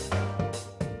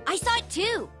 I saw it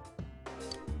too.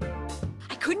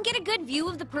 I couldn't get a good view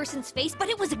of the person's face, but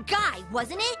it was a guy,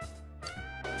 wasn't it?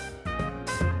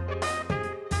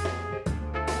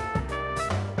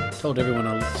 Told everyone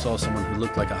I saw someone who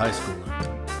looked like a high schooler.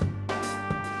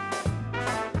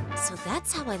 So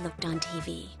that's how I looked on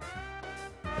TV.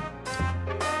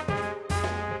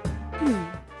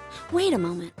 Wait a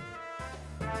moment.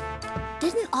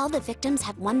 Didn't all the victims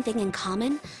have one thing in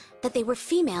common? That they were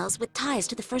females with ties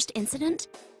to the first incident?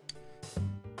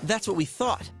 that's what we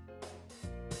thought.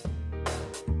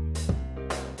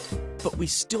 But we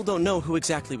still don't know who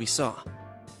exactly we saw.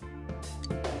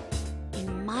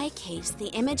 In my case, the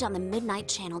image on the Midnight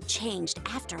Channel changed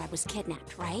after I was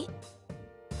kidnapped, right?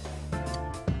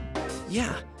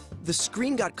 Yeah, the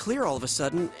screen got clear all of a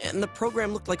sudden, and the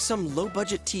program looked like some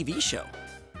low-budget TV show.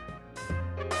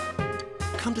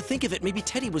 Come to think of it, maybe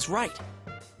Teddy was right.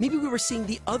 Maybe we were seeing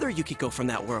the other Yukiko from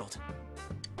that world.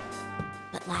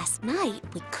 But last night,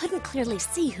 we couldn't clearly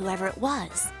see whoever it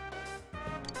was.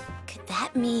 Could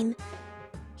that mean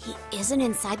he isn't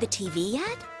inside the TV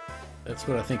yet? That's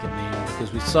what I think it means,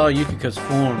 because we saw Yukiko's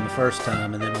form the first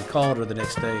time, and then we called her the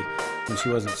next day when she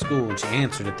was at school, and she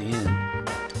answered at the end.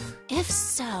 If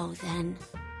so, then...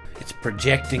 It's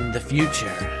projecting the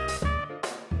future.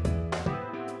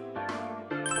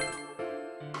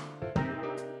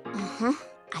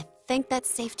 I think that's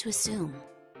safe to assume.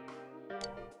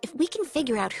 If we can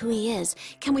figure out who he is,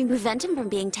 can we prevent him from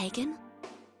being taken?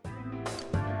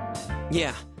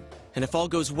 Yeah, and if all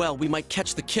goes well, we might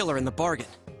catch the killer in the bargain.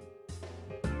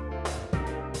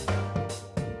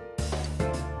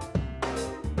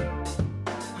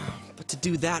 But to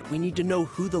do that, we need to know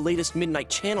who the latest Midnight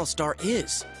Channel star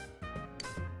is.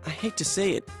 I hate to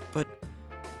say it, but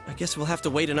I guess we'll have to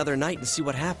wait another night and see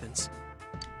what happens.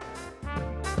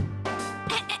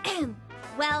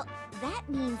 Well, that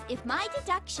means if my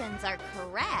deductions are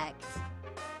correct,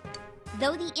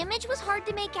 though the image was hard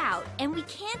to make out, and we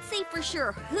can't say for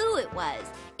sure who it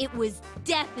was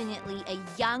definitely a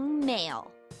young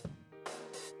male.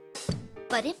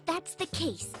 But if that's the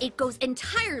case, it goes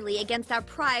entirely against our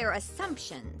prior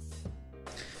assumptions.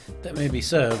 That may be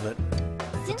so, but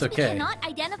Since it's okay. we cannot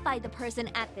identify the person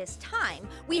at this time,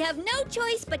 we have no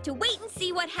choice but to wait and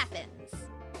see what happens.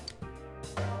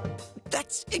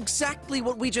 That's exactly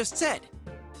what we just said.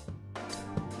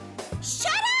 Shut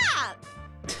up!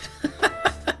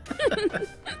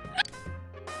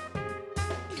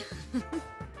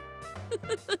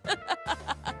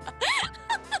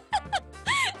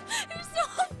 You're so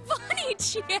funny,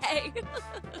 Chie.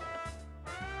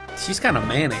 She's kind of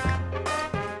manic.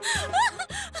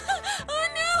 Oh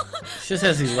no! She just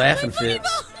has these laughing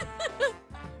fits.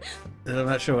 And I'm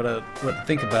not sure what to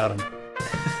think about them.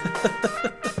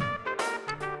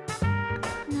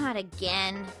 Not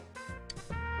again.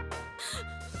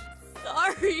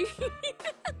 Sorry.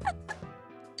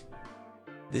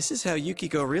 This is how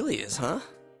Yukiko really is, huh?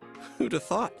 Who'd have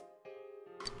thought?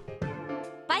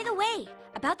 By the way,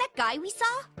 about that guy we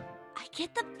saw, I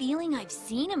get the feeling I've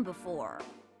seen him before.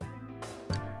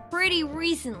 Pretty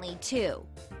recently, too.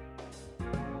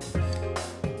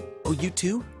 Oh, you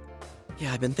too?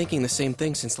 Yeah, I've been thinking the same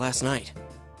thing since last night.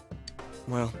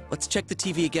 Well, let's check the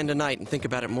TV again tonight and think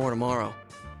about it more tomorrow.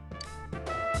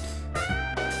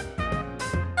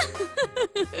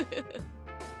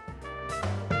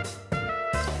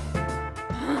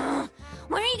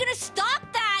 When are you gonna stop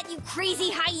that, you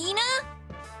crazy hyena?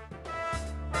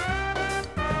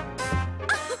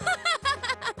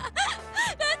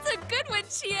 That's a good one,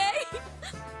 Chie.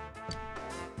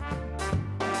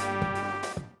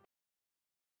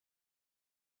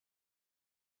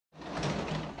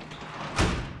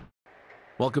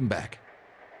 Welcome back.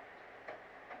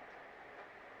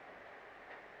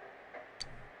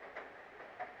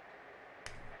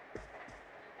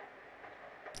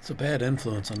 It's a bad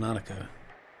influence on Nanako.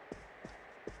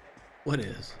 What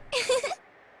is?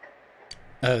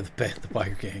 Oh, the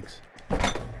biker gangs.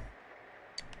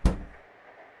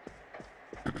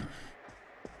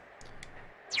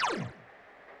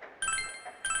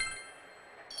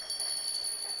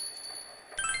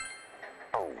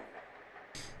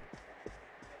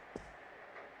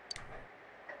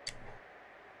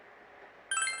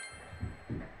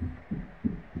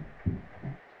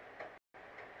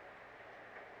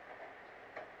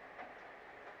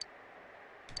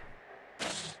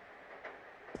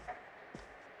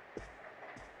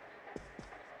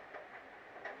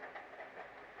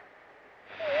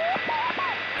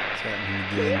 What's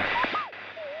happening again?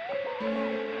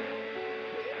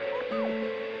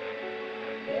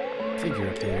 Figure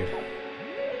appeared.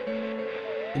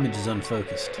 Image is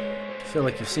unfocused. I feel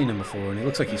like you've seen him before, and he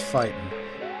looks like he's fighting.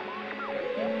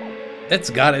 It's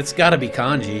gotta be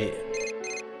kanji.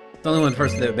 It's the only one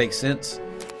person that makes sense.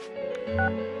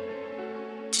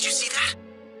 Did you see that?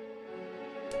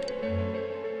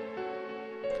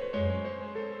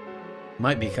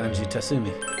 Might be Kanji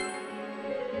Tatsumi.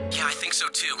 Yeah, I think so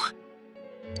too.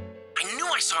 I knew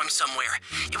I saw him somewhere.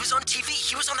 It was on TV.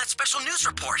 He was on that special news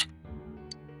report.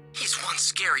 He's one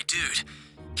scary dude.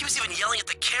 He was even yelling at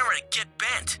the camera to get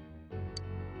bent.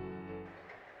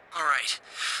 All right,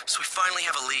 so we finally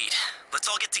have a lead. Let's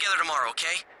all get together tomorrow,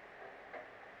 okay?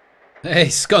 Hey,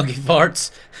 skunky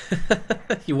farts.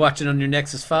 You watching on your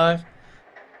Nexus 5?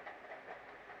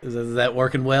 Is that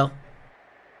working well?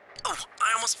 Oh,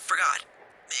 I almost forgot.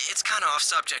 It's kind of off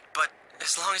subject, but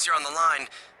as long as you're on the line,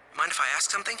 mind if I ask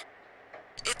something?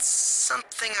 It's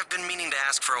something I've been meaning to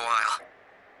ask for a while.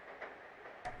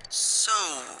 So,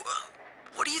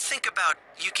 what do you think about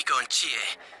Yukiko and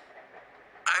Chie?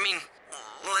 I mean,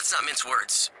 let's not mince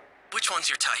words. Which one's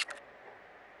your type?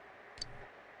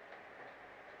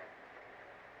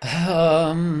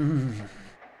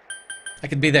 I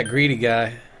could be that greedy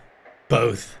guy.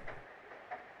 Both.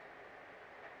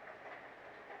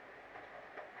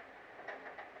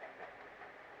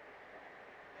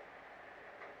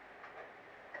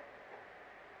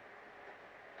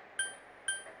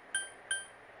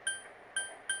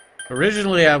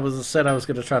 Originally, I said I was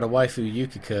going to try to waifu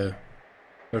Yukiko,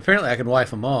 but apparently I can wife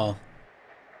them all.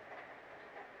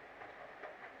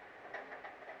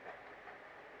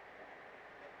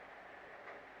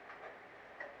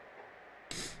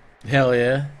 Hell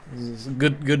yeah. It's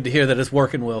good to hear that it's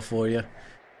working well for you.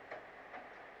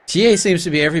 Chie seems to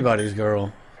be everybody's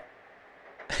girl.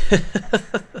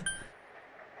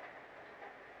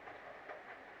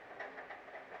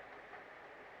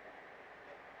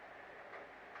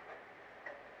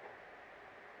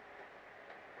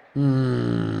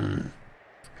 And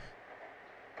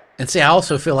see, I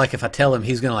also feel like if I tell him,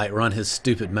 he's gonna like run his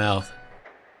stupid mouth.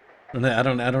 I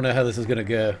don't know how this is gonna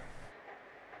go.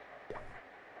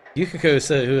 Yukiko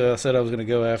said who I said I was gonna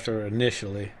go after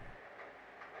initially.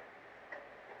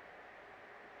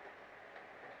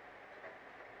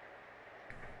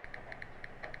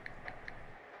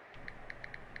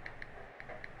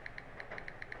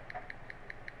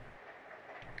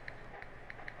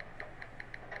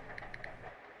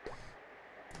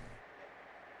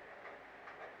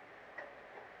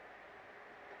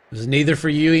 Is neither for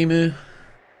you, Emu?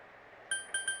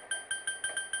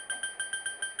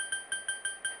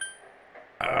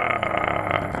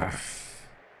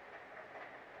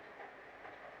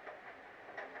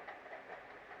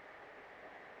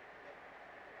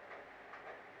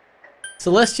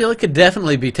 Celestial could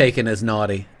definitely be taken as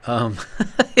naughty.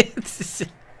 It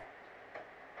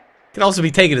could also be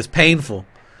taken as painful.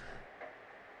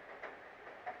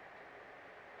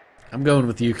 I'm going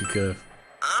with Yukiko.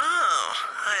 Oh,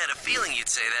 I had a feeling you'd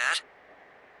say that.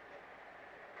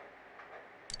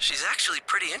 She's actually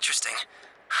pretty interesting.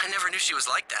 I never knew she was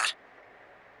like that.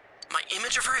 My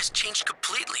image of her has changed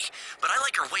completely, but I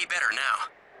like her way better now.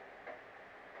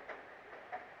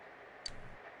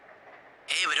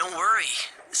 Hey, but don't worry.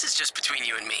 This is just between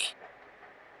you and me.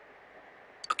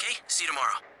 Okay, see you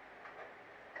tomorrow.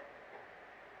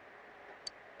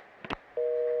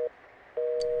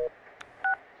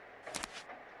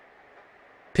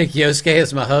 Pick Yosuke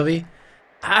as my hubby?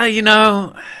 You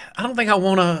know, I don't think I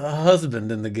want a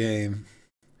husband in the game.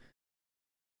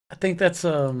 I think that's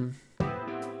something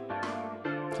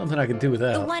I could do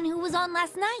without. The one who was on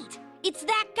last night. It's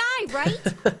that guy, right?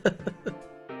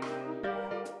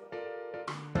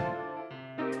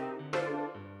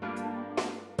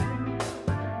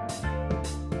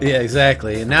 Yeah,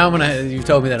 exactly. And now you've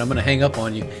told me that I'm gonna hang up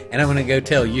on you, and I'm gonna go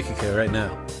tell Yukiko right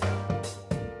now.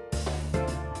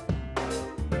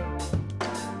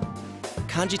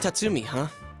 Kanji Tatsumi, huh?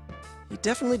 He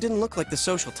definitely didn't look like the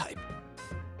social type.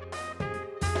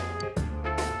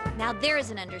 Now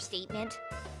there's an understatement.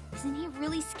 Isn't he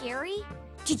really scary?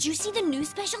 Did you see the news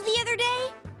special the other day?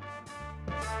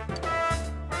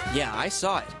 Yeah, I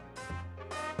saw it.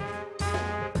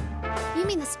 You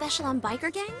mean the special on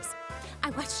biker gangs? I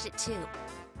watched it too.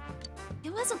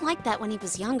 It wasn't like that when he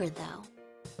was younger, though.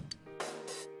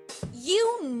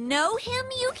 You know him,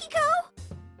 Yukiko?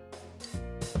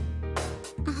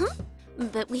 Uh-huh.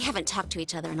 But we haven't talked to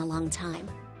each other in a long time.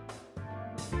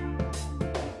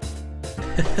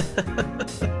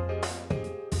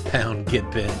 Pound get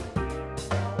bent.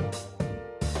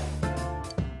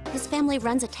 His family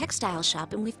runs a textile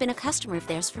shop, and we've been a customer of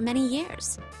theirs for many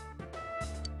years.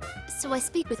 So I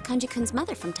speak with Kanji-kun's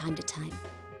mother from time to time.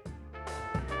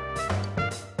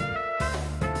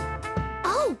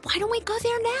 Oh, why don't we go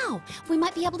there now? We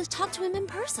might be able to talk to him in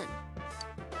person.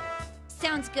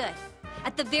 Sounds good.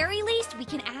 At the very least, we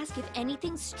can ask if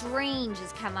anything strange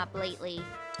has come up lately.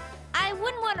 I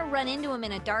wouldn't want to run into him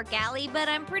in a dark alley, but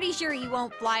I'm pretty sure he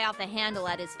won't fly off the handle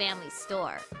at his family's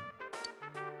store.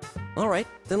 All right,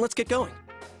 then let's get going.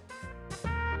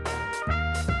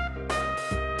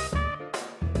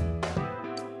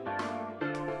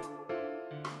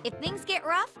 If things get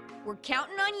rough, we're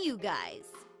counting on you guys.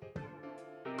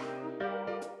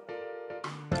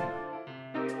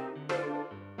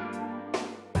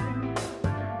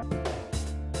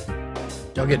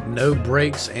 Y'all get no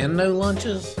breaks and no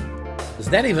lunches? Is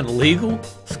that even legal,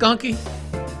 Skunky?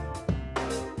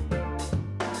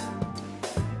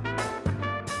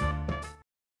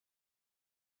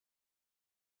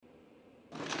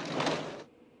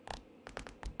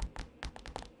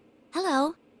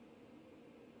 Hello.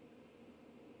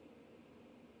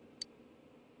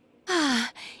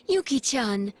 Ah,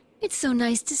 Yuki-chan. It's so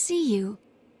nice to see you.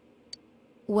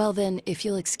 Well then, if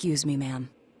you'll excuse me, ma'am.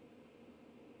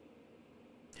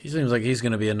 He seems like he's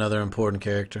going to be another important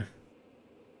character.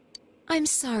 I'm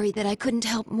sorry that I couldn't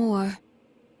help more.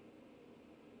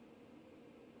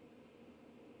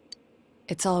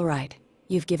 It's all right.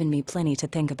 You've given me plenty to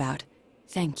think about.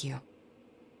 Thank you.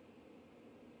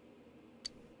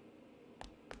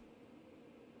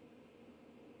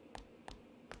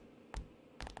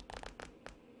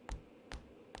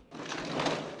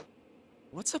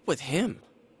 What's up with him,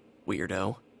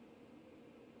 weirdo?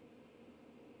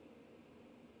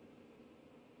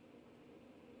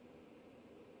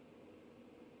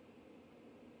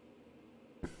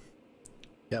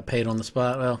 Got paid on the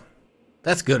spot? Well,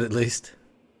 that's good at least.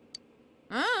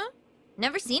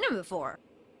 Never seen him before.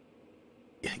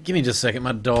 Yeah, give me just a second.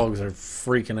 My dogs are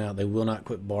freaking out. They will not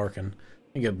quit barking.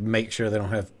 I gotta make sure they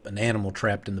don't have an animal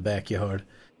trapped in the backyard.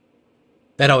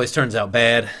 That always turns out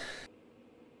bad.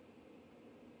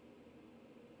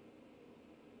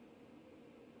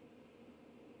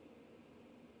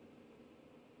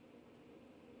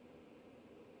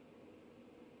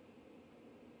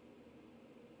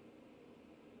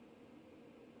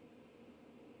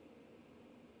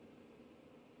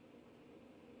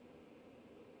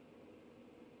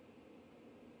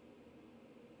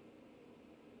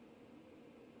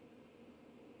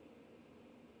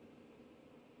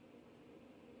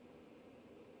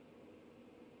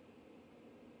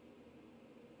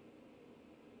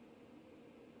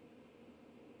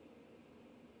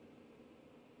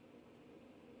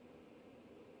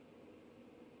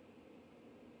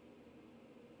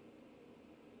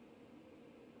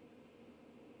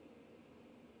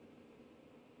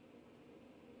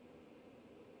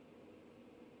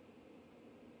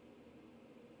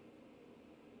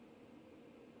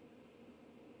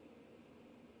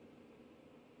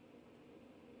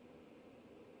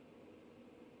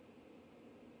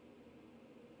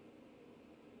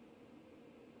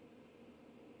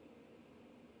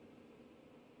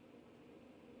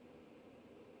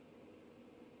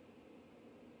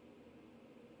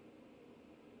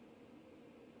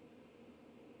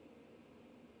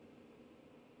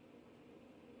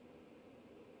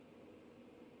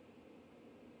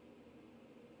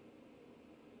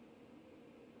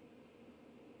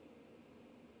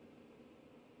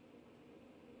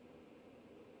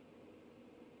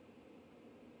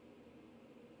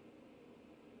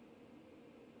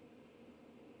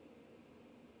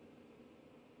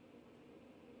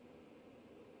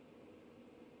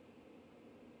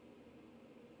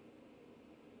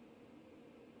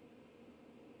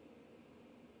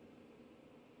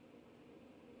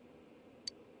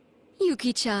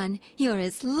 Yuki-chan, you're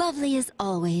as lovely as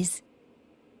always.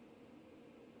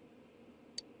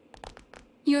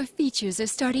 Your features are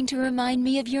starting to remind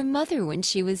me of your mother when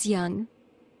she was young.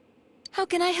 How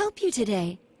can I help you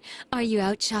today? Are you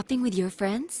out shopping with your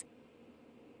friends?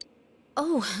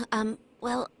 Oh,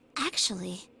 well,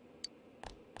 actually...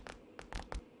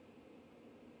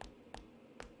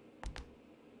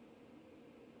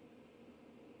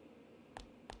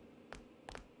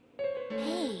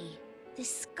 Hey,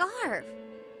 this scarf.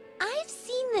 I've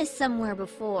seen this somewhere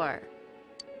before.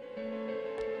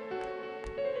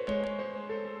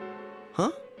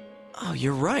 Huh? Oh,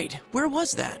 you're right. Where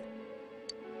was that?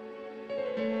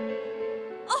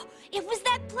 Oh, it was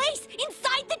that place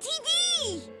inside the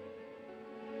TV!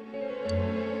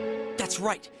 That's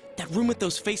right. That room with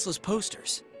those faceless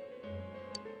posters.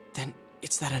 Then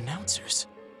it's that announcer's.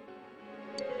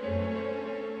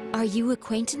 Are you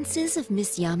acquaintances of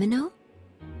Miss Yamano?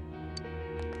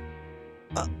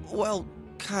 Well,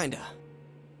 kinda.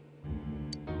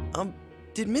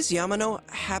 Did Miss Yamano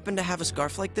happen to have a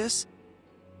scarf like this?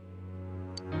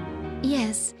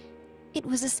 Yes, it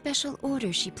was a special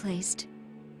order she placed.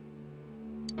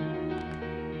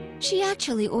 She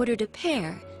actually ordered a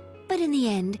pair, but in the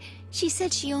end, she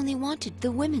said she only wanted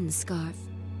the women's scarf.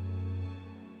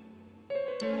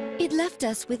 It left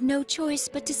us with no choice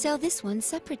but to sell this one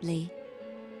separately.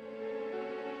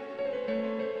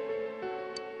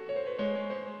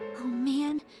 Oh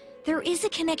man, there is a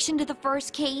connection to the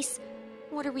first case.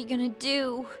 What are we gonna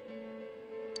do?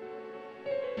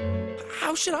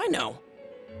 How should I know?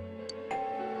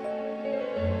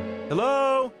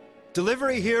 Hello?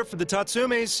 Delivery here for the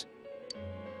Tatsumis.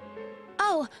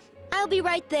 Oh, I'll be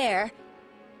right there.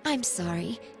 I'm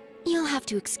sorry. You'll have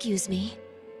to excuse me.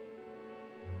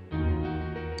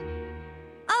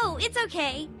 Oh, it's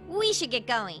okay. We should get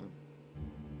going.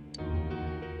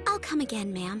 I'll come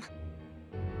again, ma'am.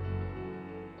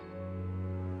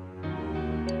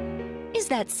 Is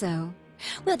that so?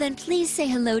 Well then, please say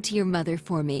hello to your mother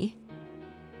for me.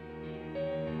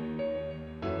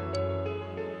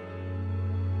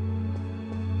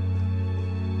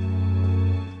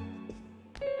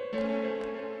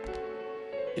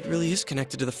 It really is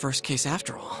connected to the first case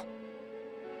after all.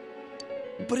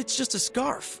 But it's just a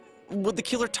scarf. Would the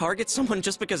killer target someone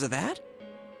just because of that?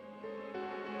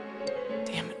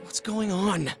 Damn it, what's going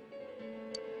on?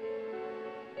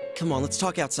 Come on, let's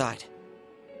talk outside.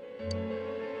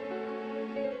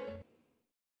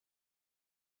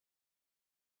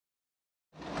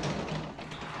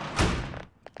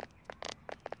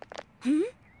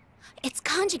 It's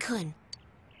Kanji-kun.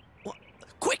 What?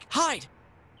 Quick, hide!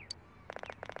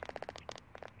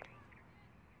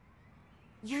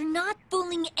 You're not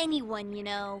fooling anyone, you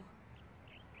know.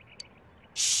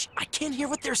 Shh, I can't hear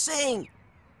what they're saying.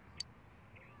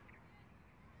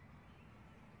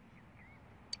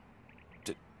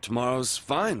 Tomorrow's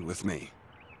fine with me.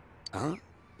 Huh?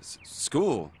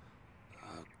 School?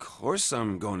 Of course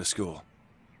I'm going to school.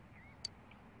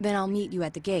 Then I'll meet you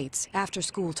at the gates after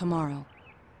school tomorrow.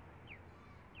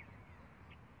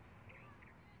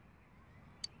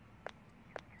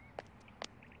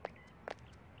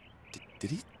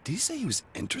 Did he say he was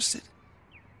interested?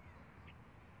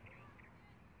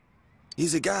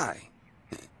 He's a guy.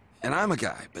 And I'm a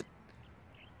guy, but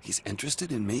he's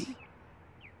interested in me?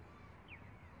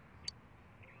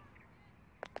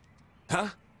 Huh?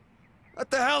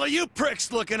 What the hell are you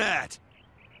pricks looking at?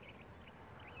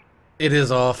 It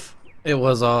is off. It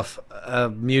was off. I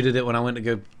muted it when I went to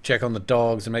go check on the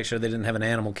dogs and make sure they didn't have an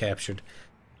animal captured.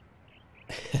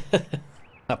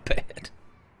 Not bad.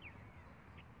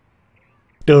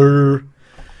 Durr.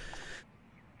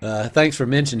 Thanks for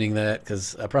mentioning that,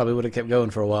 because I probably would have kept going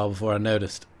for a while before I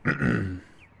noticed.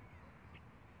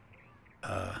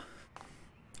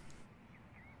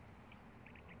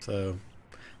 So,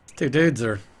 these two dudes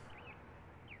are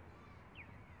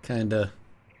kind of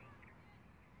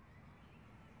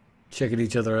checking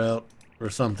each other out or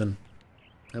something.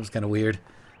 That was kind of weird.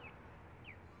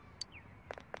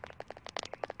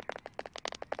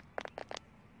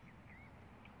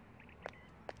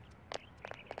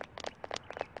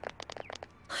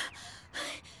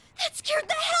 That scared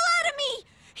the hell out of me!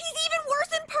 He's even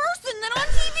worse in person than on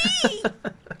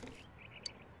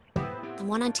TV! The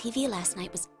one on TV last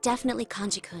night was definitely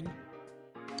Kanji-kun.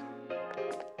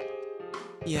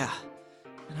 Yeah,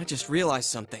 and I just realized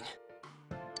something.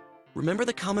 Remember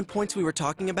the common points we were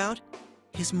talking about?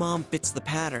 His mom fits the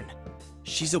pattern.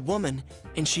 She's a woman,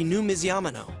 and she knew Ms.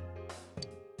 Yamano.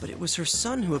 But it was her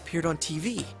son who appeared on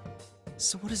TV.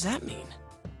 So what does that mean?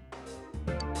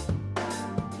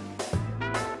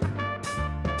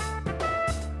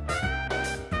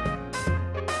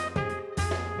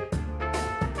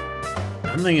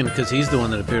 I'm thinking because he's the one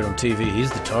that appeared on TV.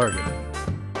 He's the target.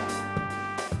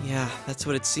 Yeah, that's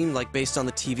what it seemed like based on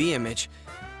the TV image.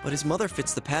 But his mother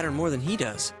fits the pattern more than he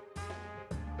does.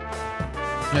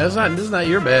 Yeah, this is not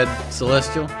your bad,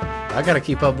 Celestial. I gotta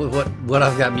keep up with what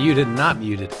I've got muted and not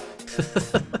muted.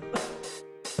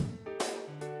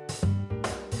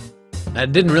 I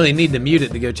didn't really need to mute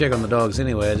it to go check on the dogs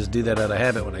anyway. I just do that out of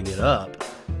habit when I get up.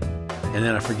 And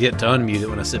then I forget to unmute it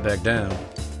when I sit back down.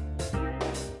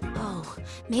 Oh,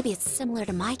 maybe it's similar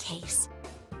to my case.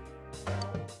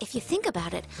 If you think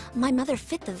about it, my mother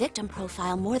fit the victim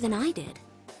profile more than I did.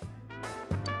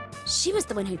 She was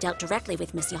the one who dealt directly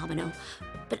with Miss Yamano,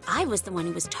 but I was the one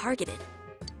who was targeted.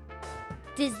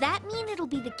 Does that mean it'll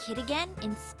be the kid again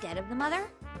instead of the mother?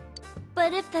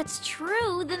 But if that's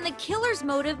true, then the killer's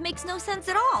motive makes no sense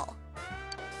at all.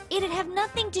 It'd have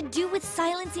nothing to do with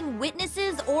silencing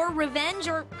witnesses or revenge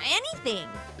or anything.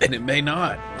 And it may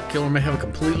not. The killer may have a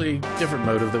completely different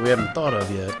motive that we haven't thought of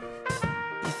yet.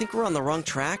 You think we're on the wrong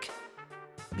track?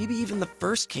 Maybe even the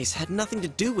first case had nothing to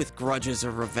do with grudges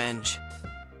or revenge.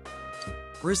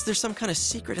 Or is there some kind of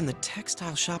secret in the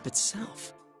textile shop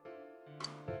itself?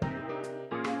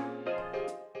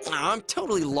 I'm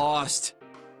totally lost.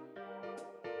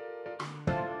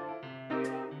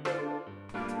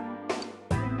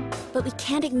 But we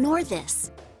can't ignore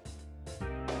this.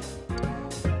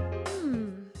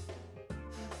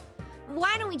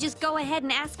 Why don't we just go ahead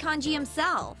and ask Kanji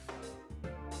himself?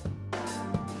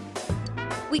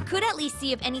 We could at least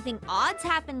see if anything odd's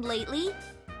happened lately.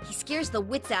 He scares the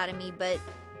wits out of me, but...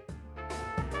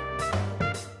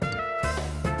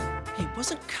 Hey,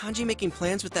 wasn't Kanji making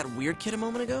plans with that weird kid a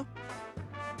moment ago?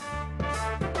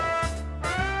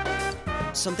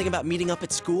 Something about meeting up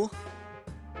at school?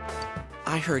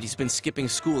 I heard he's been skipping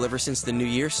school ever since the new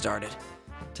year started.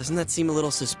 Doesn't that seem a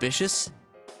little suspicious?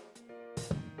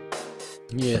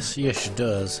 Yes, it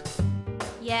does.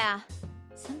 Yeah,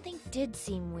 something did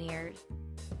seem weird.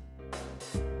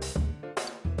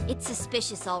 It's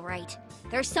suspicious, all right.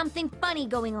 There's something funny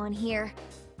going on here.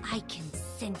 I can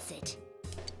sense it.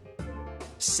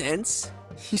 Sense?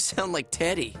 You sound like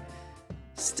Teddy.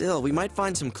 Still, we might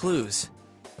find some clues.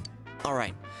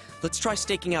 Alright, let's try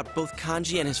staking out both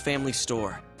Kanji and his family's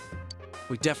store.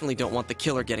 We definitely don't want the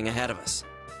killer getting ahead of us.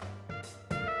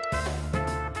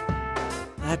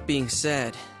 That being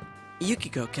said,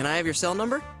 Yukiko, can I have your cell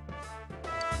number?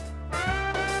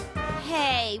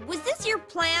 Hey, was this your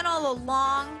plan all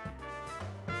along?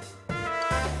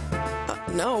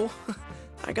 No.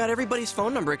 I got everybody's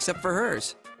phone number except for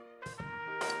hers.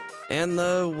 And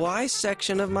the Y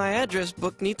section of my address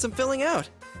book needs some filling out.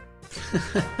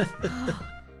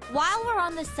 While we're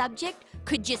on the subject,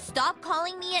 could you stop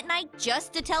calling me at night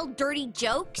just to tell dirty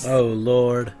jokes? Oh,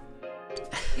 Lord.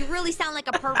 You really sound like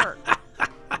a pervert.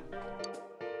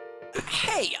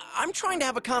 Hey, I'm trying to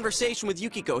have a conversation with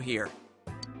Yukiko here.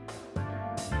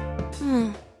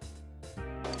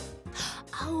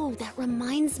 Oh, that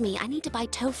reminds me. I need to buy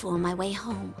tofu on my way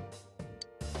home.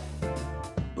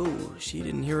 Ooh, she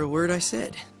didn't hear a word I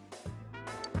said.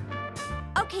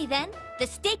 Okay then, the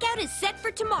stakeout is set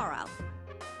for tomorrow.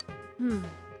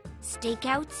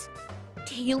 Stakeouts?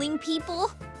 Tailing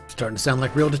people? Starting to sound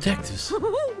like real detectives.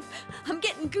 I'm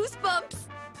getting goosebumps.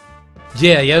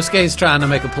 Yeah, Yosuke's trying to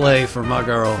make a play for my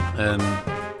girl, and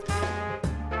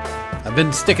I've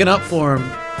been sticking up for him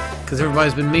because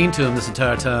everybody's been mean to him this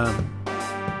entire time.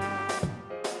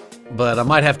 But I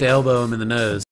might have to elbow him in the nose.